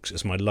at the books,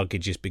 as my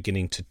luggage is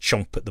beginning to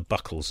chomp at the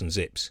buckles and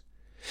zips.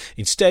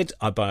 Instead,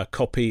 I buy a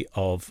copy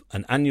of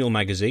an annual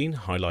magazine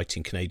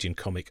highlighting Canadian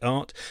comic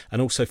art,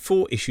 and also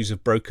 4 issues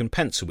of Broken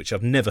Pencil, which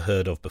I've never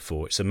heard of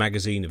before. It's a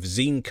magazine of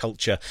zine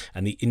culture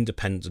and the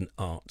independent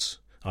arts.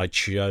 I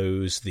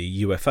chose the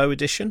UFO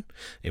edition,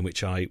 in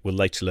which I will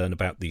later learn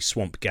about the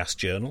Swamp Gas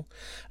Journal,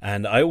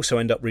 and I also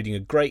end up reading a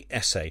great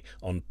essay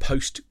on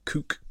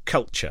post-kook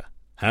culture,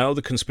 how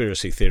the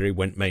conspiracy theory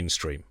went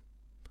mainstream.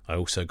 I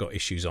also got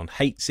issues on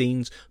hate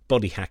zines,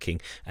 body hacking,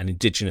 and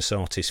Indigenous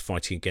artists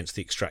fighting against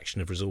the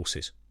extraction of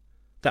resources.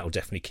 That'll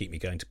definitely keep me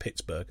going to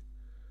Pittsburgh.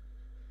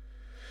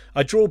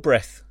 I draw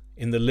breath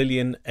in the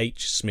Lillian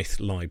H. Smith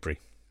Library.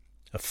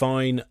 A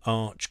fine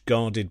arch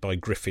guarded by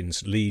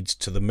griffins leads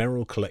to the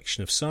Merrill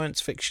collection of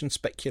science fiction,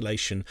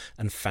 speculation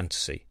and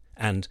fantasy,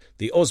 and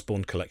the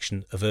Osborne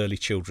collection of early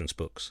children's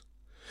books.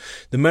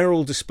 The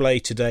Merrill display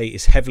today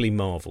is heavily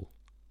Marvel.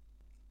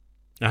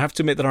 I have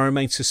to admit that I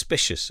remain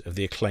suspicious of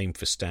the acclaim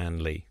for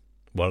Stan Lee.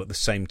 while at the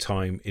same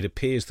time it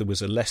appears there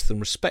was a less than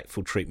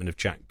respectful treatment of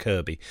Jack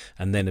Kirby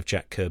and then of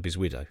Jack Kirby's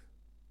widow.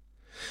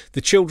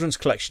 The children's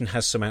collection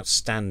has some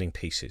outstanding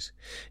pieces,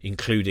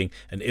 including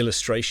an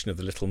illustration of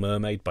The Little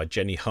Mermaid by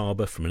Jenny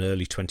Harbour from an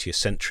early 20th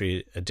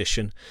century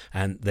edition,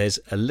 and there's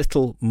a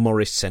little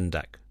Maurice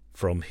Sendak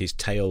from his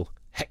tale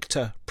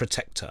Hector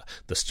Protector,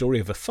 the story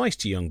of a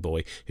feisty young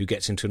boy who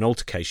gets into an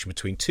altercation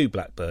between two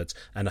blackbirds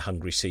and a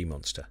hungry sea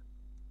monster.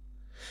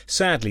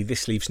 Sadly,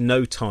 this leaves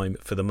no time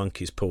for The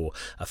Monkey's Paw,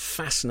 a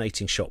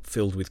fascinating shop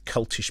filled with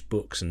cultish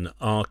books and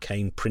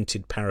arcane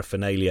printed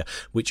paraphernalia,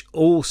 which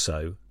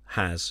also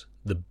has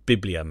the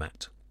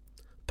Bibliomat.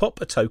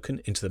 Pop a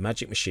token into the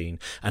magic machine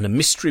and a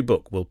mystery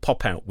book will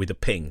pop out with a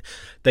ping.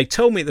 They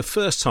told me the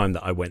first time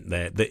that I went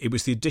there that it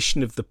was the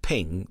addition of the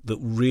ping that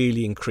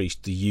really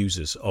increased the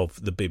users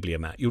of the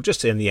Bibliomat. You'll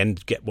just in the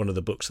end get one of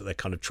the books that they're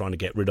kind of trying to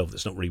get rid of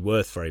that's not really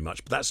worth very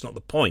much, but that's not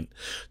the point.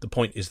 The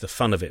point is the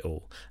fun of it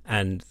all,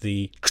 and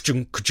the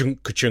ka-chung, ka-chung,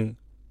 ka-chung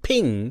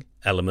ping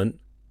element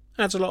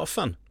adds a lot of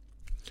fun.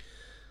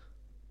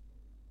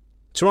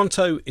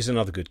 Toronto is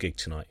another good gig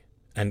tonight,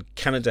 and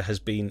Canada has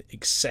been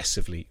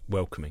excessively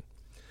welcoming.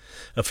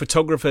 A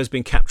photographer has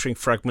been capturing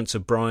fragments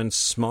of Brian's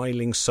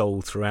smiling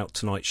soul throughout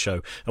tonight's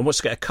show and wants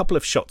to get a couple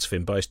of shots of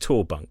him by his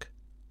tour bunk.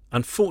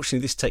 Unfortunately,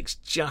 this takes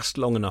just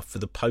long enough for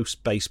the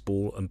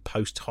post-baseball and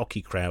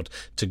post-hockey crowd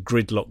to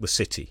gridlock the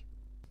city.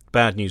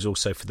 Bad news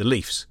also for the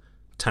Leafs.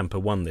 Tampa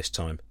won this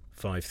time,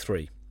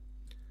 5-3.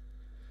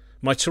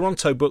 My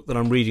Toronto book that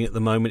I'm reading at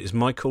the moment is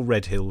Michael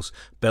Redhill's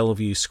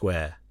Bellevue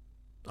Square.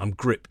 I'm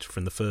gripped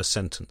from the first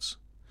sentence.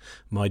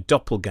 My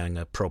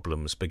doppelganger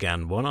problems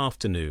began one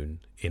afternoon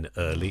in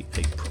early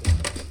April.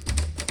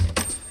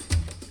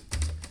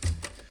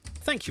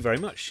 Thank you very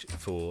much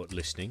for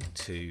listening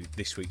to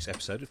this week's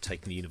episode of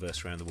Taking the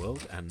Universe Around the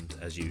World, and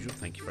as usual,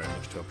 thank you very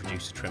much to our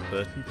producer Trent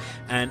Burton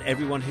and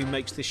everyone who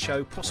makes this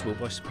show possible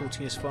by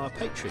supporting us via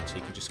Patreon. So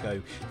you can just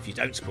go, if you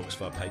don't support us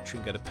via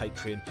Patreon, go to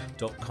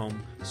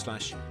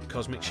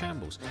patreon.com/Cosmic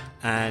Shambles.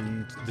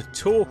 And the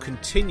tour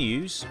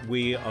continues.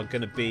 We are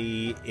going to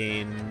be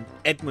in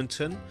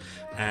Edmonton,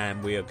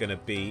 and we are going to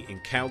be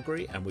in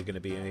Calgary, and we're going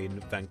to be in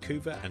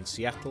Vancouver and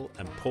Seattle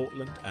and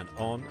Portland, and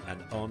on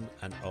and on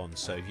and on.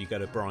 So if you go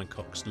to Brian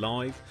Cox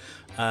Live,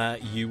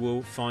 you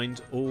will find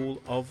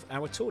all of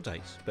our tour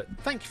dates. But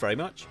thank you very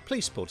much.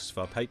 Please support us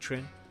via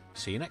Patreon.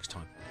 See you next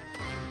time.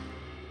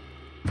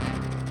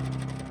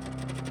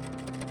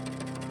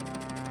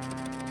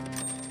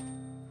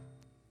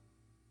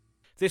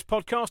 This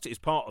podcast is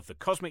part of the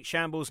Cosmic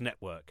Shambles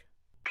Network.